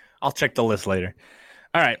 Maybe. I'll check the list later.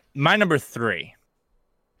 All right, my number 3.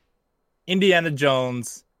 Indiana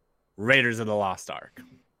Jones, Raiders of the Lost Ark.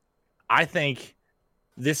 I think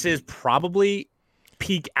this is probably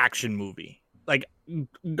peak action movie. Like,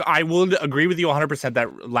 I will agree with you 100%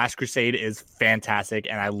 that Last Crusade is fantastic,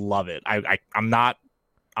 and I love it. I'm not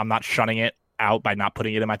shunning it out by not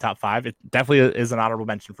putting it in my top 5. It definitely is an honorable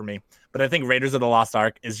mention for me. But I think Raiders of the Lost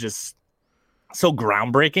Ark is just so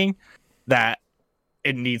groundbreaking that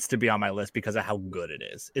it needs to be on my list because of how good it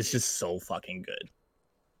is. It's just so fucking good.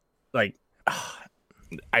 Like,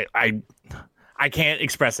 I can't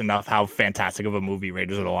express enough how fantastic of a movie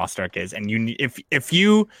Raiders of the Lost Ark is. And if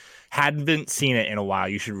you hadn't seen it in a while,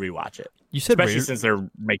 you should rewatch it. You said especially since they're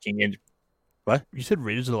making it. What? You said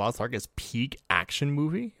Raiders of the Lost Ark is peak action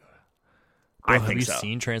movie? Bro, I think so. Have you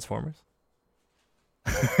seen Transformers?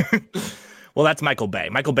 Well, that's Michael Bay.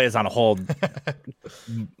 Michael Bay is on a whole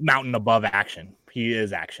mountain above action. He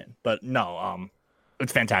is action. But no,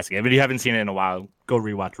 it's fantastic. If you haven't seen it in a while, go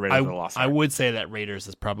rewatch Raiders of the Lost Ark. I would say that Raiders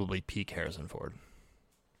is probably peak Harrison Ford.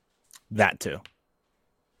 That too.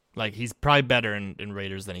 Like, he's probably better in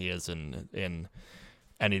Raiders than he is in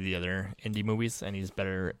any of the other indie movies, and he's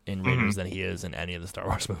better in Raiders than he is in any of the Star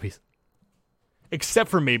Wars movies. Except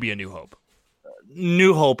for maybe A New Hope.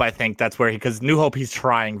 New Hope, I think that's where because New Hope he's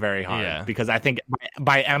trying very hard. Yeah. Because I think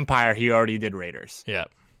by Empire he already did Raiders. Yeah.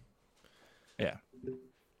 Yeah.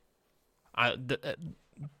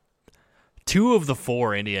 2 of the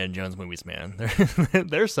 4 Indiana Jones movies, man,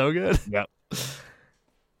 they're so good. Yep.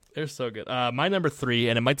 They're so good. My number 3,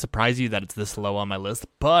 and it might surprise you that it's this low on my list,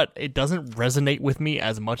 but it doesn't resonate with me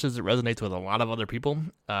as much as it resonates with a lot of other people.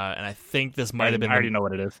 And I think this might have been. I already know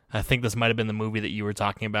what it is. I think this might have been the movie that you were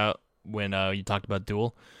talking about when you talked about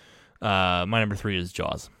Duel. My number 3 is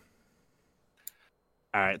Jaws.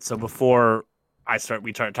 All right. So before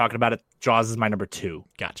we start talking about it, Jaws is my number 2.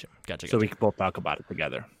 Gotcha. So we can both talk about it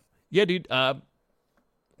together. Yeah, dude.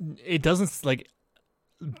 It doesn't like.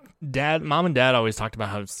 Mom and Dad always talked about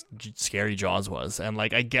how scary Jaws was, and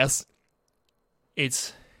like I get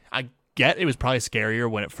it was probably scarier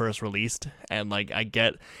when it first released, and like I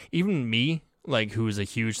get even me, like, who is a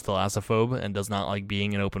huge thalassophobe and does not like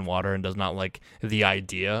being in open water and does not like the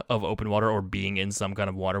idea of open water or being in some kind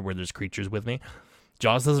of water where there's creatures with me.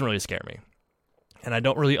 Jaws doesn't really scare me, and I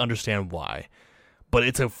don't really understand why, but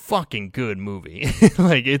it's a fucking good movie.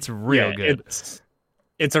 Like, it's real good.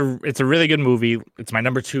 It's a really good movie. It's my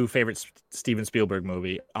number 2 favorite Steven Spielberg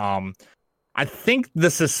movie. I think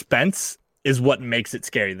the suspense is what makes it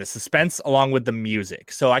scary. The suspense along with the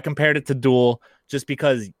music. So I compared it to Duel just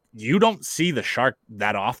because you don't see the shark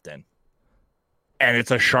that often. And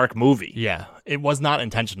it's a shark movie. Yeah, it was not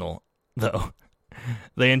intentional, though.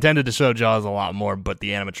 They intended to show Jaws a lot more, but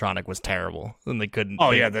the animatronic was terrible, and they couldn't.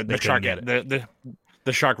 Oh, yeah, the shark,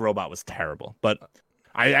 the shark robot was terrible, but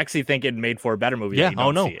I actually think it made for a better movie. Yeah.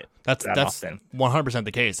 Oh no, that's 100%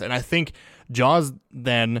 the case, and I think Jaws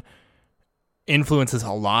then influences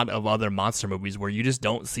a lot of other monster movies where you just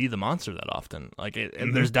don't see the monster that often. Like,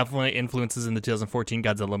 and there's definitely influences in the 2014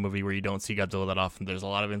 Godzilla movie where you don't see Godzilla that often. There's a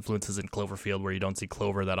lot of influences in Cloverfield where you don't see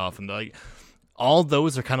Clover that often. Like, all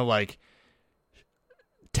those are kind of like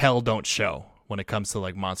tell, don't show when it comes to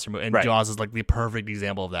like monster movie, and right. Jaws is like the perfect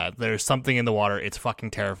example of that. There's something in the water. It's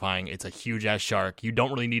fucking terrifying. It's a huge ass shark. You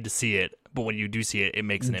don't really need to see it, but when you do see it, it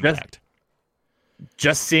makes an impact.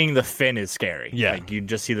 Just seeing the fin is scary. Yeah. Like, you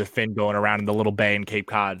just see the fin going around in the little bay in Cape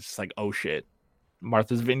Cod. It's like, oh shit,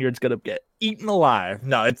 Martha's Vineyard's gonna get eaten alive.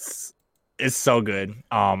 No, it's so good.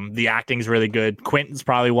 The acting's really good. Quentin's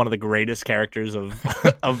probably one of the greatest characters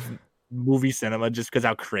of movie cinema just because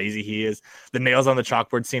how crazy he is. The nails on the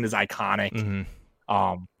chalkboard scene is iconic.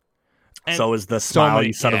 So is the smile,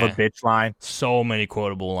 you son of a bitch line. So many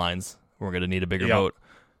quotable lines. We're gonna need a bigger boat.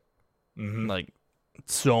 Like,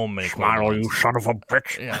 so many smile, you son of a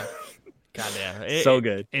bitch. Yeah. Goddamn. So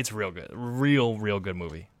good. It's real good. Real good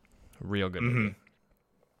movie. Real good movie.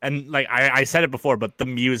 And like I said it before, but the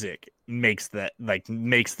music makes the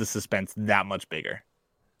suspense that much bigger.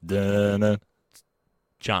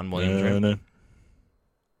 John Williams, right?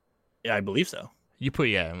 Yeah, I believe so. You put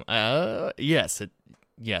yes, it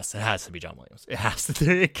has to be John Williams. It has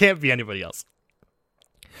to. It can't be anybody else.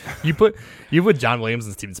 You put John Williams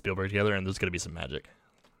and Steven Spielberg together, and there's gonna be some magic.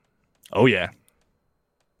 Oh yeah,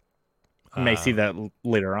 you may see that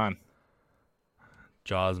later on.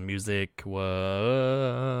 Jaws music was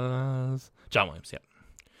John Williams.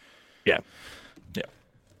 Yeah.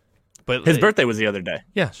 But his birthday was the other day.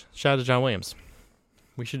 Yeah, shout out to John Williams.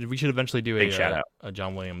 We should eventually do Big shout out. A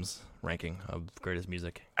John Williams ranking of greatest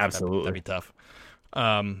music. Absolutely, that'd be tough.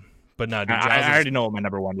 But no, dude, I already know what my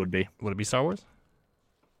number one would be. Would it be Star Wars?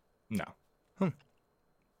 No.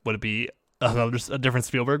 Would it be a different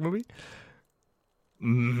Spielberg movie?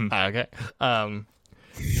 Mm-hmm. Okay.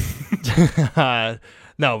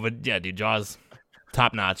 No, but yeah, dude, Jaws,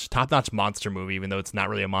 top notch monster movie. Even though it's not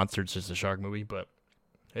really a monster, it's just a shark movie. But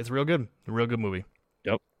it's real good, a real good movie.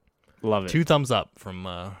 Yep, love it. 2 thumbs up from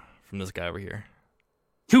this guy over here.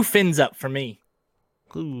 2 fins up for me.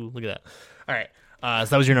 Ooh, look at that. All right,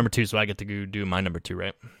 so that was your number 2. So I get to go do my number 2,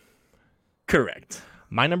 right? Correct.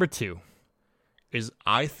 My number 2 is,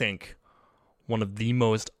 I think, one of the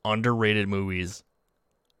most underrated movies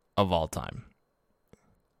of all time.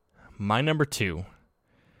 My number 2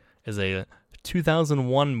 is a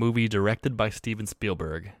 2001 movie directed by Steven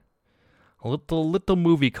Spielberg. A little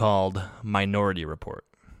movie called Minority Report.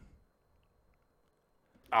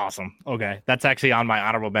 Awesome. Okay, that's actually on my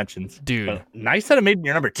honorable mentions, dude. But nice that it made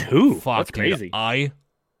your number 2. Fuck, that's crazy. Dude, I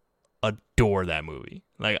adore that movie.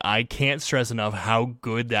 Like, I can't stress enough how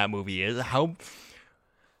good that movie is. How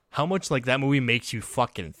much like that movie makes you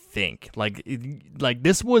fucking think. Like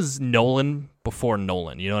this was Nolan before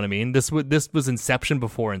Nolan. You know what I mean? This was Inception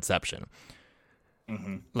before Inception.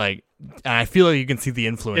 Mm-hmm. Like, and I feel like you can see the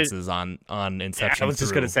influences on Inception. Yeah, I was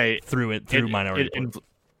just gonna say through Minority Report.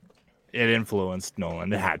 It influenced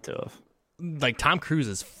Nolan. It had to have. Like, Tom Cruise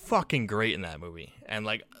is fucking great in that movie, and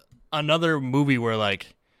like another movie where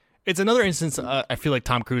like it's another instance. I feel like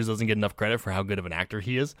Tom Cruise doesn't get enough credit for how good of an actor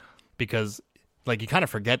he is, because like you kind of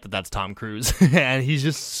forget that that's Tom Cruise, and he's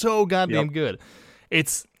just so goddamn good.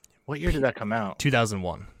 It's what year did that come out?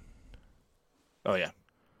 2001. Oh yeah,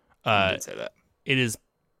 I did say that. It is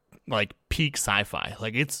like peak sci-fi.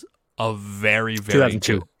 Like, it's a very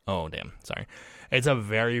 2002. Good, oh damn, sorry. It's a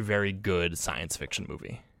very, very good science fiction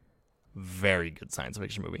movie. Very good science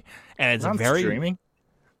fiction movie, and it's very streaming.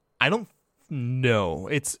 I don't know.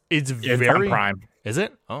 It's very on Prime. Is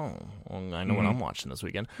it? Oh, well, I know what I'm watching this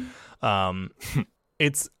weekend.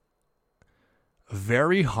 It's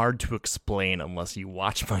very hard to explain unless you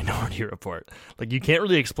watch Minority Report. Like, you can't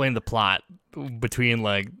really explain the plot between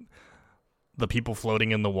like the people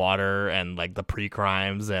floating in the water and like the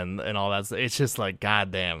pre-crimes and all that. It's just like,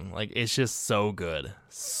 goddamn, like, it's just so good,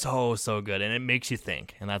 so good, and it makes you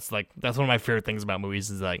think. And that's one of my favorite things about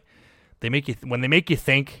movies is like they make you when they make you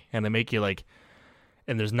think, and they make you like,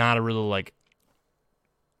 and there's not a real like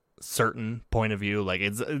certain point of view. Like,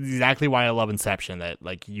 it's exactly why I love Inception, that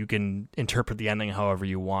like you can interpret the ending however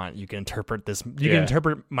you want. You can interpret this. You can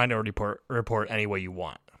interpret Minority Report any way you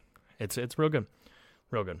want. It's real good,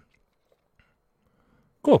 real good.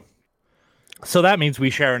 Cool. So that means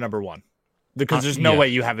we share a number 1, because there's no way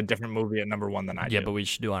you have a different movie at number 1 than I do. Yeah, but we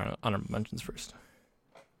should do honorable mentions first.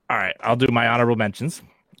 All right, I'll do my honorable mentions.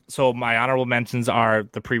 So my honorable mentions are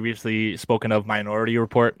the previously spoken of Minority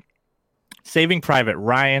Report, Saving Private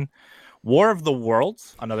Ryan, War of the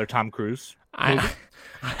Worlds, another Tom Cruise. I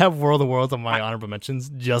have War of the Worlds on my honorable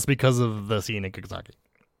mentions just because of the scene in Coxsackie.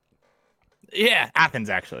 Yeah,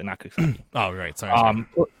 Athens, actually, not Coxsackie. Oh, right. Sorry.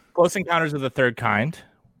 Close Encounters of the Third Kind,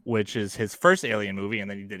 which is his first Alien movie,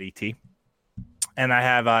 and then he did E.T. And I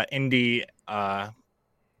have Indy, The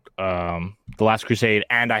Last Crusade,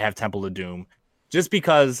 and I have Temple of Doom, just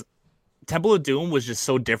because Temple of Doom was just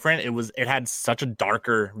so different. It had such a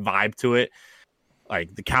darker vibe to it,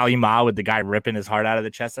 like the Kali Ma with the guy ripping his heart out of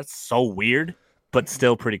the chest. That's so weird, but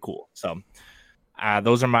still pretty cool. So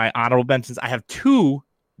those are my honorable mentions. I have 2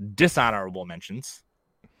 dishonorable mentions.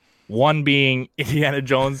 One being Indiana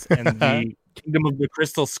Jones and the Kingdom of the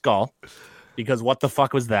Crystal Skull, because what the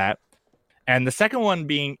fuck was that? And the second one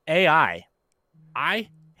being AI. I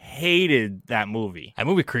hated that movie. That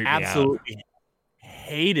movie creeped me out. Absolutely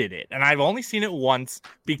hated it. And I've only seen it once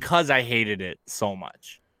because I hated it so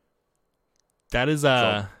much. That is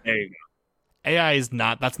so, there you go. AI is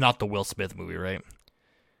not, that's not the Will Smith movie, right?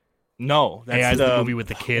 No, that's AI is the movie with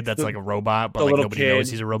the kid that's like a robot, but like nobody knows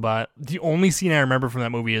he's a robot. The only scene I remember from that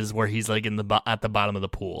movie is where he's like at the bottom of the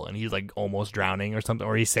pool and he's like almost drowning or something,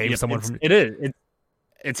 or he saves someone from. It is.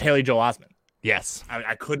 It's Haley Joel Osment. Yes,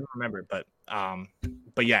 I couldn't remember it, but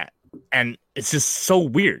yeah, and it's just so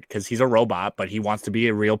weird because he's a robot, but he wants to be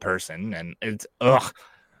a real person, and it's I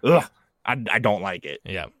don't like it.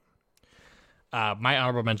 Yeah. My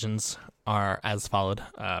honorable mentions are as followed: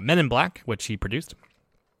 Men in Black, which he produced.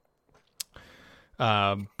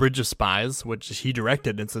 Bridge of Spies, which he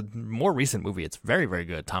directed. It's a more recent movie. It's very, very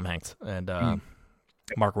good. Tom Hanks and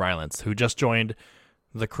Mark Rylance, who just joined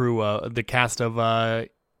the crew, the cast of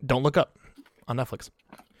Don't Look Up on Netflix.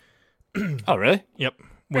 Oh, really? Yep.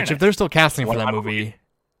 Which, if they're still casting for that movie,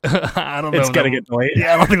 I don't know. It's gonna get delayed.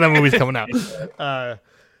 Yeah, I don't think that movie's coming out.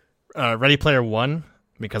 Ready Player One,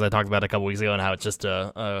 because I talked about it a couple weeks ago and how it's just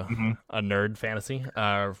a nerd fantasy.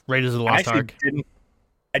 Raiders of the Lost Ark.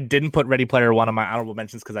 I didn't put Ready Player One on my honorable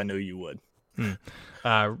mentions because I knew you would.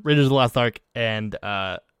 Raiders of the Lost Ark and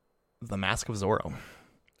The Mask of Zorro,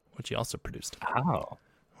 which he also produced. Oh.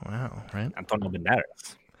 Wow, right? Antonio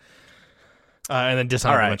Banderas. And then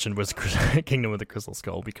dishonorable mention was Kingdom of the Crystal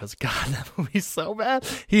Skull, because God, that movie's so bad.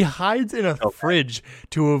 He hides in a fridge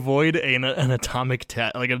to avoid an atomic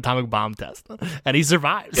atomic bomb test, and he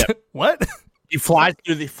survives. Yep. What? He flies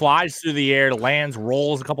through the air, lands,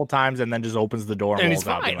 rolls a couple times, and then just opens the door and he's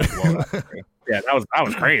fine. Like, yeah, that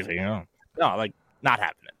was crazy. You know? No, like not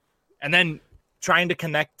happening. And then trying to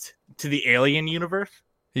connect to the alien universe.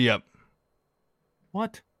 Yep.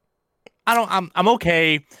 What? I'm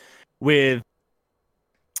okay with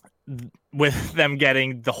them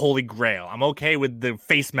getting the Holy Grail. I'm okay with the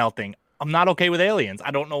face melting. I'm not okay with aliens.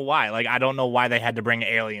 I don't know why. Like, I don't know why they had to bring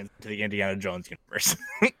aliens to the Indiana Jones universe.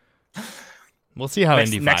 We'll see how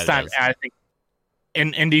next time is. I think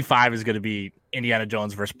Indy 5 is going to be Indiana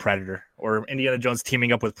Jones versus Predator, or Indiana Jones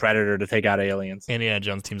teaming up with Predator to take out aliens. Indiana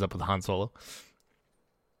Jones teams up with Han Solo.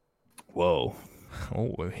 Whoa.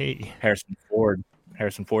 Oh, hey. Harrison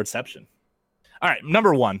Fordception. All right,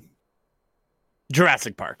 number 1.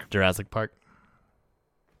 Jurassic Park.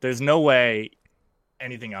 There's no way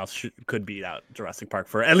anything else could beat out Jurassic Park,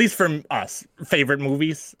 for at least from us favorite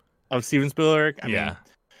movies of Steven Spielberg. I mean,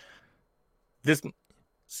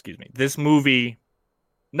 this movie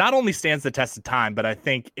not only stands the test of time, but I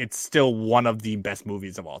think it's still one of the best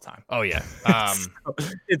movies of all time. Oh yeah.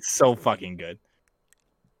 It's so fucking good.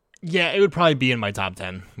 Yeah, it would probably be in my top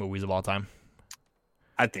 10 movies of all time.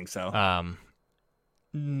 I think so.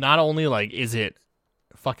 Not only like is it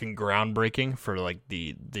fucking groundbreaking for like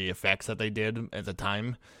the effects that they did at the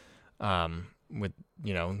time, with,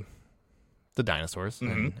 you know, the dinosaurs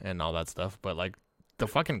and all that stuff, but like the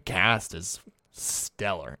fucking cast is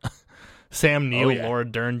stellar. Sam Neill, Laura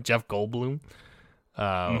Dern, Jeff Goldblum.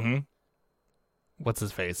 What's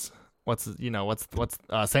his face? What's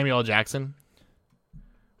Samuel L. Jackson?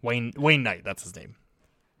 Wayne Knight, that's his name.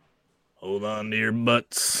 Hold on to your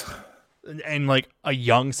butts. And like a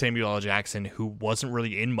young Samuel L. Jackson who wasn't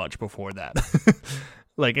really in much before that.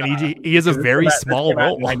 Like, and he has a very small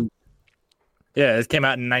role. It came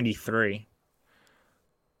out in 93.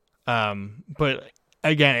 But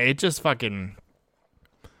again, it just fucking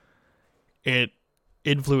it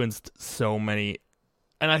influenced so many,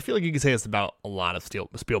 and I feel like you can say this about a lot of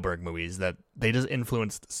Spielberg movies, that they just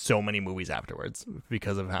influenced so many movies afterwards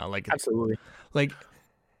because of how, like, absolutely, like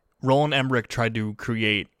Roland Emmerich tried to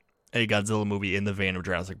create a Godzilla movie in the vein of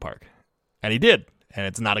Jurassic Park, and he did, and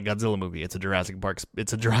it's not a Godzilla movie; it's a Jurassic Park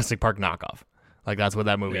knockoff. Like, that's what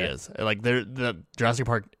that movie is. Like, the Jurassic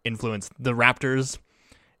Park influenced the Raptors.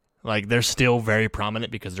 Like, they're still very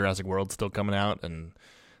prominent because Jurassic World's still coming out, and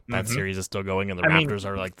that series is still going, and the Raptors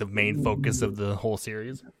are like the main focus of the whole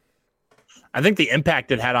series. I think the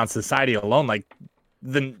impact it had on society alone, like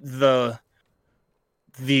the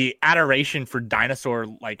adoration for dinosaur,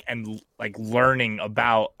 like, and like learning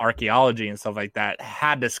about archaeology and stuff like that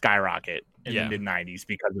had to skyrocket in the mid 90s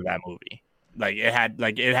because of that movie. Like, it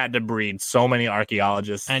had to breed so many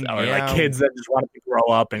archaeologists and like kids that just wanted to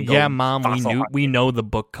grow up and go. Yeah, Mom, we know the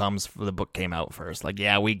book came out first. Like,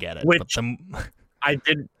 yeah, we get it. Which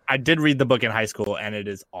I did read the book in high school, and it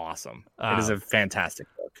is awesome. It is a fantastic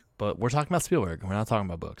book. But we're talking about Spielberg. We're not talking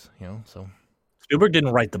about books, you know. So Spielberg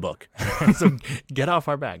didn't write the book. So get off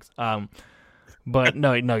our backs. But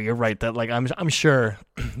no, you're right. That, like, I'm sure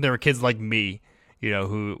there were kids like me, you know,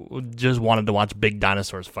 who just wanted to watch big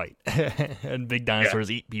dinosaurs fight and big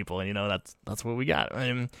dinosaurs eat people, and, you know, that's what we got.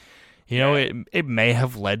 I mean, you know, it may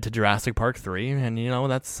have led to Jurassic Park 3, and, you know,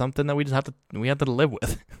 that's something that we have to live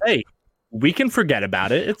with. Hey, we can forget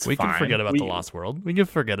about it. We can forget about The Lost World. We can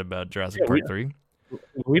forget about Jurassic Park 3.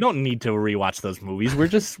 We don't need to rewatch those movies. We're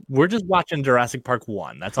just watching Jurassic Park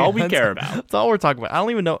 1. That's all we care about. That's all we're talking about. I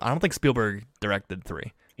don't even know. I don't think Spielberg directed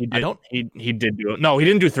 3. He did. I don't. He did do it. No, he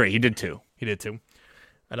didn't do 3. He did 2. He did 2.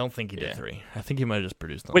 I don't think he did 3. I think he might have just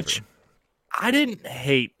produced on Which 3. I didn't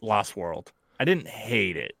hate Lost World. I didn't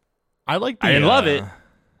hate it. I like. I didn't love it.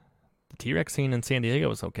 The T-Rex scene in San Diego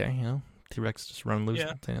was okay. You know, T-Rex just run loose.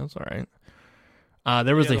 Yeah. It was all right.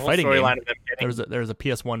 There was a the whole fighting game. storyline of them There was a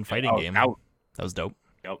PS1 fighting game. That was dope.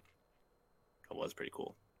 Yep. That was pretty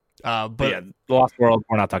cool. But yeah, The Lost World,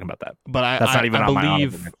 we're not talking about that. But That's not even I on my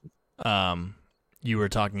believe honorable you were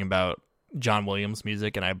talking about John Williams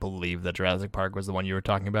music, and I believe that Jurassic Park was the one you were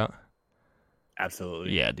talking about.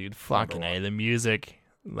 Absolutely. Yeah, dude. Fucking A. The music,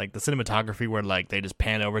 like the cinematography where like they just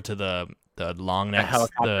pan over to the long necks,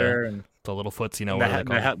 helicopter the little foots, you know, and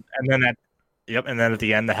then at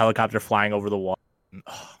the end the helicopter flying over the wall.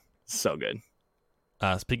 Oh, so good.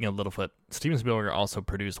 Speaking of Littlefoot, Steven Spielberg also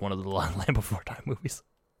produced one of the Land Before Time movies.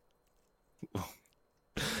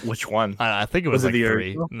 Which one? I think it was like it the 3.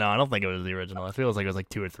 original? No, I don't think it was the original. I feel like it was like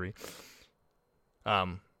 2 or 3.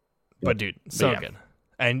 But dude, so good.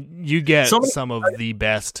 And you get some of the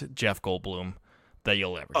best Jeff Goldblum that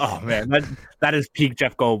you'll ever get. Oh man, that is peak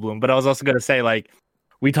Jeff Goldblum. But I was also gonna say, like,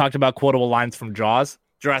 we talked about quotable lines from Jaws.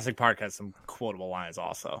 Jurassic Park has some quotable lines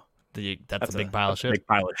also. That's a big pile of shit. Big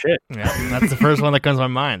pile of shit. Yeah, that's the first one that comes to my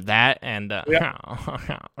mind. That and and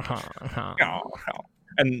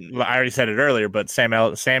I already said it earlier, but Sammy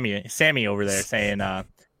over there saying,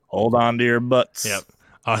 "Hold on to your butts." Yep.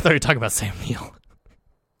 Oh, I thought you were talking about Sam Neill.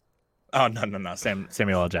 Oh no,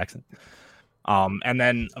 Samuel L. Jackson. And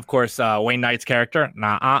then of course Wayne Knight's character,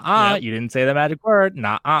 Yep. You didn't say the magic word, And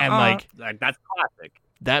like that's classic.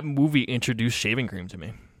 That movie introduced shaving cream to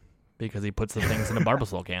me because he puts the things in a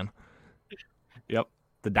Barbasol can. Yep,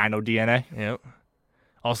 the Dino DNA. Yep.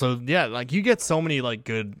 Also, yeah, like you get so many like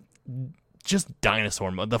good, just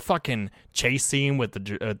dinosaur the fucking chase scene with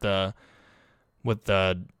the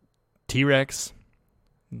T-Rex.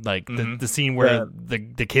 Like the scene where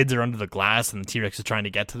the kids are under the glass and the T-Rex is trying to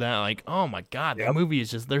get to that. Like, oh my god, that movie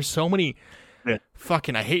is just, there's so many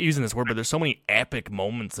fucking, I hate using this word, but there's so many epic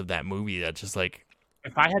moments of that movie that just like,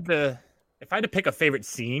 if I had to pick a favorite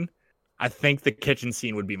scene, I think the kitchen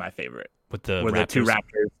scene would be my favorite. With the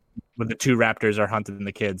two raptors are hunting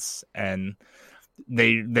the kids, and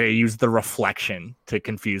they use the reflection to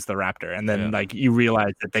confuse the raptor, and then like you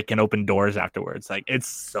realize that they can open doors afterwards. Like, it's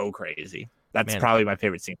so crazy. That's probably my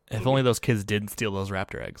favorite scene. If only those kids didn't steal those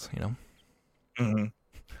raptor eggs, you know? Mm-hmm.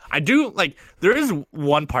 I do, like, there is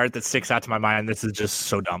one part that sticks out to my mind. This is just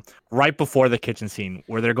so dumb. Right before the kitchen scene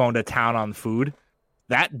where they're going to town on food,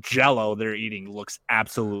 that Jell-O they're eating looks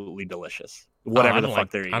absolutely delicious. Whatever the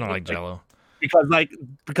fuck they're eating. I don't like Jell-O.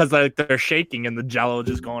 Because they're shaking and the Jell-O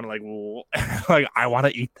just going like, like, I want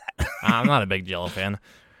to eat that. I'm not a big Jell-O fan.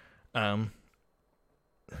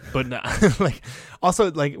 But no, like, also,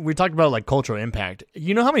 like, we talked about like cultural impact.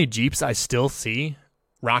 You know how many Jeeps I still see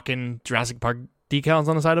rocking Jurassic Park decals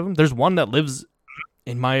on the side of them? There's one that lives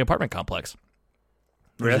in my apartment complex.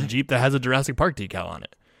 There's a Jeep that has a Jurassic Park decal on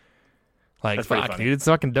it. Like, fuck, dude, it's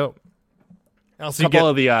fucking dope. Also, a couple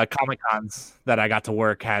of the Comic Cons that I got to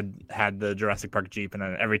work had the Jurassic Park Jeep, and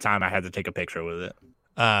then every time I had to take a picture with it.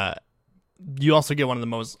 You also get one of the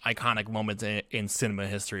most iconic moments in cinema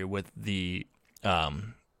history with the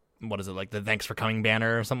what is it, like the "Thanks for Coming"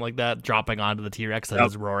 banner or something like that, dropping onto the T-Rex that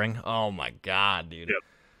is roaring. Oh my god, dude! Yep.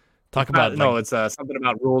 Talk about it's something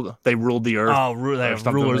about they ruled the earth. Oh,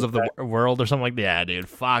 rulers of the world or something like that. Yeah, dude,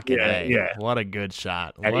 fucking yeah. What a good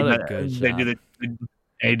shot! And what a good shot!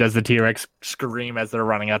 He does the T-Rex scream as they're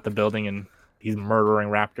running out the building, and he's murdering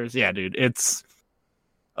raptors. Yeah, dude, it's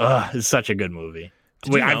such a good movie.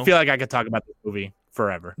 I feel like I could talk about this movie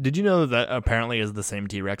forever. Did you know that apparently is the same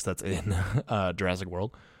T-Rex that's in Jurassic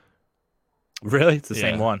World? Really? It's the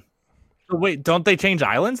same one. So wait, don't they change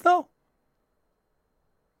islands though?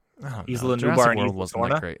 Isla Nublar World wasn't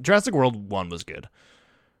that great. Jurassic World 1 was good.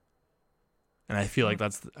 And I feel like I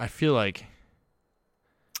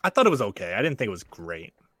thought it was okay. I didn't think it was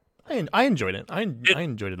great. I enjoyed it. I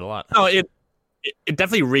enjoyed it a lot. No, it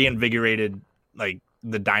definitely reinvigorated like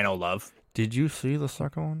the dino love. Did you see the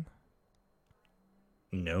second one?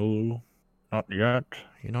 No, not yet.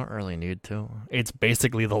 You don't really need to. It's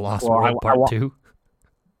basically The Lost World Part 2.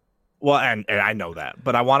 Well, and I know that,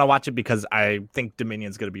 but I want to watch it because I think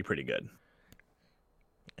Dominion's going to be pretty good.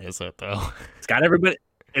 Is it though? It's got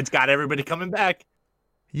everybody coming back.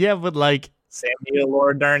 Yeah, but like Sam Neill,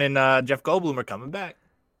 Laura Dern, and Jeff Goldblum are coming back.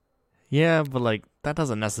 Yeah, but like that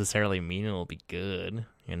doesn't necessarily mean it'll be good,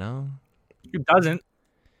 you know? It doesn't.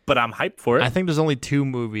 but I'm hyped for it. I think there's only two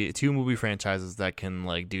movie franchises that can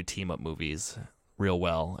like do team up movies real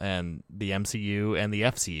well, and the MCU and the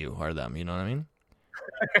FCU are them. You know what I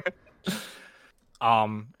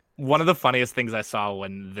mean? One of the funniest things I saw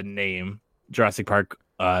when the name Jurassic Park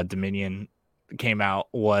Dominion came out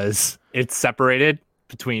was it's separated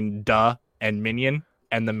between Duh and Minion,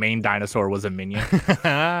 and the main dinosaur was a minion.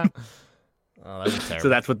 Oh, that's terrible. So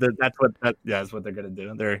that's what they're gonna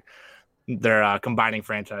do. They're combining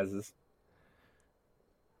franchises.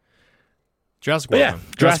 Jurassic World. Yeah,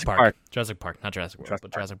 Jurassic Park. Jurassic Park, not Jurassic World,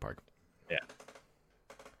 but Jurassic Park. Yeah.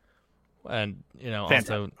 And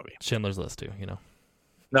Fantastic also movie. Schindler's List too.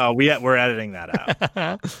 No, we're editing that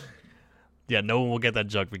out. Yeah, no one will get that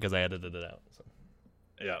joke because I edited it out. So.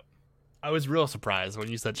 Yeah. I was real surprised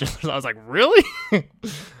when you said Schindler's. I was like, really?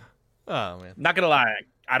 Oh man, Not gonna lie,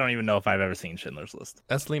 I don't even know if I've ever seen Schindler's List.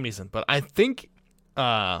 that's Liam Neeson. But I think,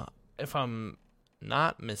 if I'm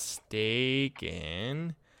not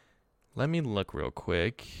mistaken, let me look real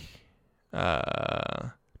quick.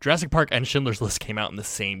 Jurassic Park and Schindler's List came out in the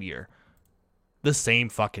same year. The same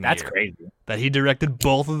fucking That's year. crazy. That he directed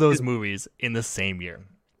both of those movies in the same year.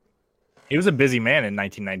 He was a busy man in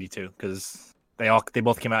 1992 because they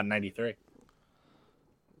both came out in 93.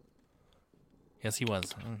 Yes, he was.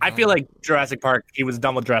 I feel like Jurassic Park, he was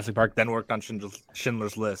done with Jurassic Park, then worked on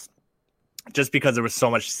Schindler's List. Just because there was so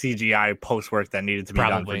much CGI post work that needed to be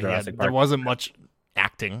done for Jurassic Park. There wasn't much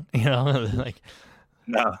acting, like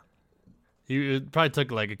No. it probably took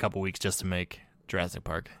like a couple weeks just to make Jurassic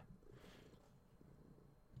Park.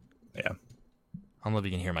 Yeah. I don't know if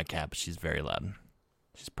you can hear my cat, but she's very loud.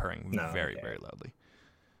 She's purring very loudly.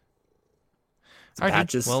 All right,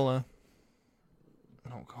 Patches. dude. Well,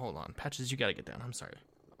 no, hold on. Patches, you got to get down. I'm sorry.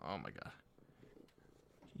 Oh, my God.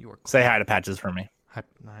 You are Say hi to Patches for me. Hi,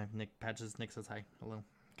 Nick. Patches. Nick says hi. Hello.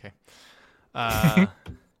 Okay.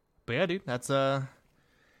 But yeah, dude, that's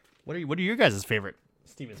what are your guys' favorite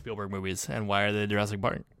Steven Spielberg movies, and why are they Jurassic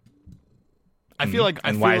Park? I feel like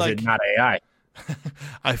Why is it not AI?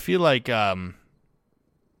 I feel like Mom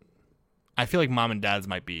and Dad's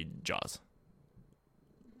might be Jaws,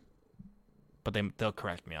 but they'll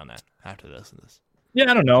correct me on that after this and this. Yeah,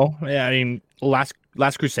 I don't know. Yeah, I mean, Last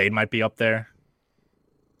Crusade might be up there.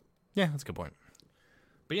 Yeah, that's a good point.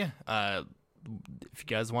 But yeah, if you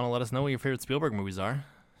guys want to let us know what your favorite Spielberg movies are,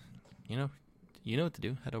 you know what to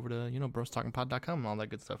do. Head over to brostalkingpod.com and all that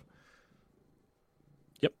good stuff.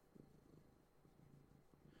 Yep.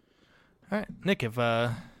 All right, Nick.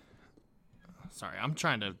 Sorry, I'm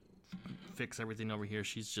trying to fix everything over here.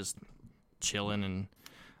 She's just chilling, and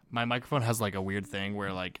my microphone has like a weird thing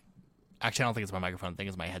where like, actually, I don't think it's my microphone. I think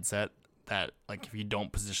it's my headset. That like if you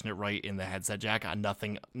don't position it right in the headset jack,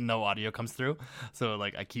 no audio comes through. So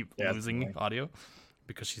like I keep losing audio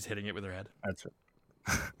because she's hitting it with her head. That's it.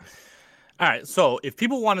 All right. So if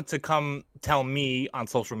people wanted to come tell me on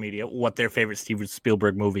social media what their favorite Steven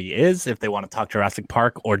Spielberg movie is, if they want to talk Jurassic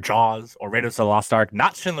Park or Jaws or Raiders of the Lost Ark,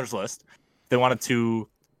 not Schindler's List, if they wanted to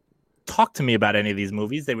talk to me about any of these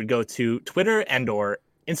movies, they would go to Twitter and or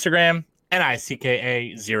Instagram,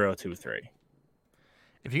 NICKA023.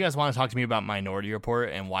 If you guys want to talk to me about Minority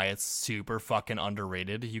Report and why it's super fucking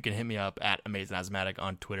underrated, you can hit me up at AmazingAsthmatic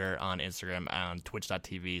on Twitter, on Instagram, on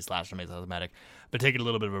twitch.tv/AmazingAsthmatic. Been taking a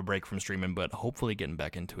little bit of a break from streaming, but hopefully getting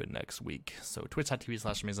back into it next week. So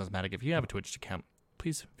twitch.tv/AmazingAsthmatic. If you have a Twitch account,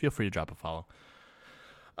 please feel free to drop a follow.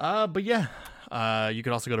 But yeah, you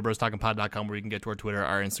can also go to brostalkingpod.com where you can get to our Twitter,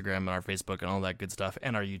 our Instagram, and our Facebook, and all that good stuff,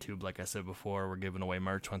 and our YouTube. Like I said before, we're giving away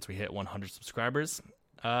merch once we hit 100 subscribers.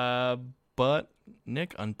 But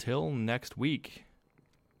Nick, until next week.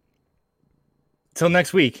 Till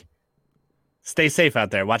next week. Stay safe out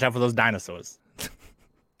there. Watch out for those dinosaurs.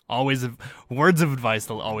 Always words of advice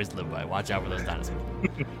they'll always live by. Watch out for those dinosaurs.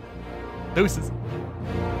 Deuces.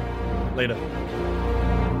 Later.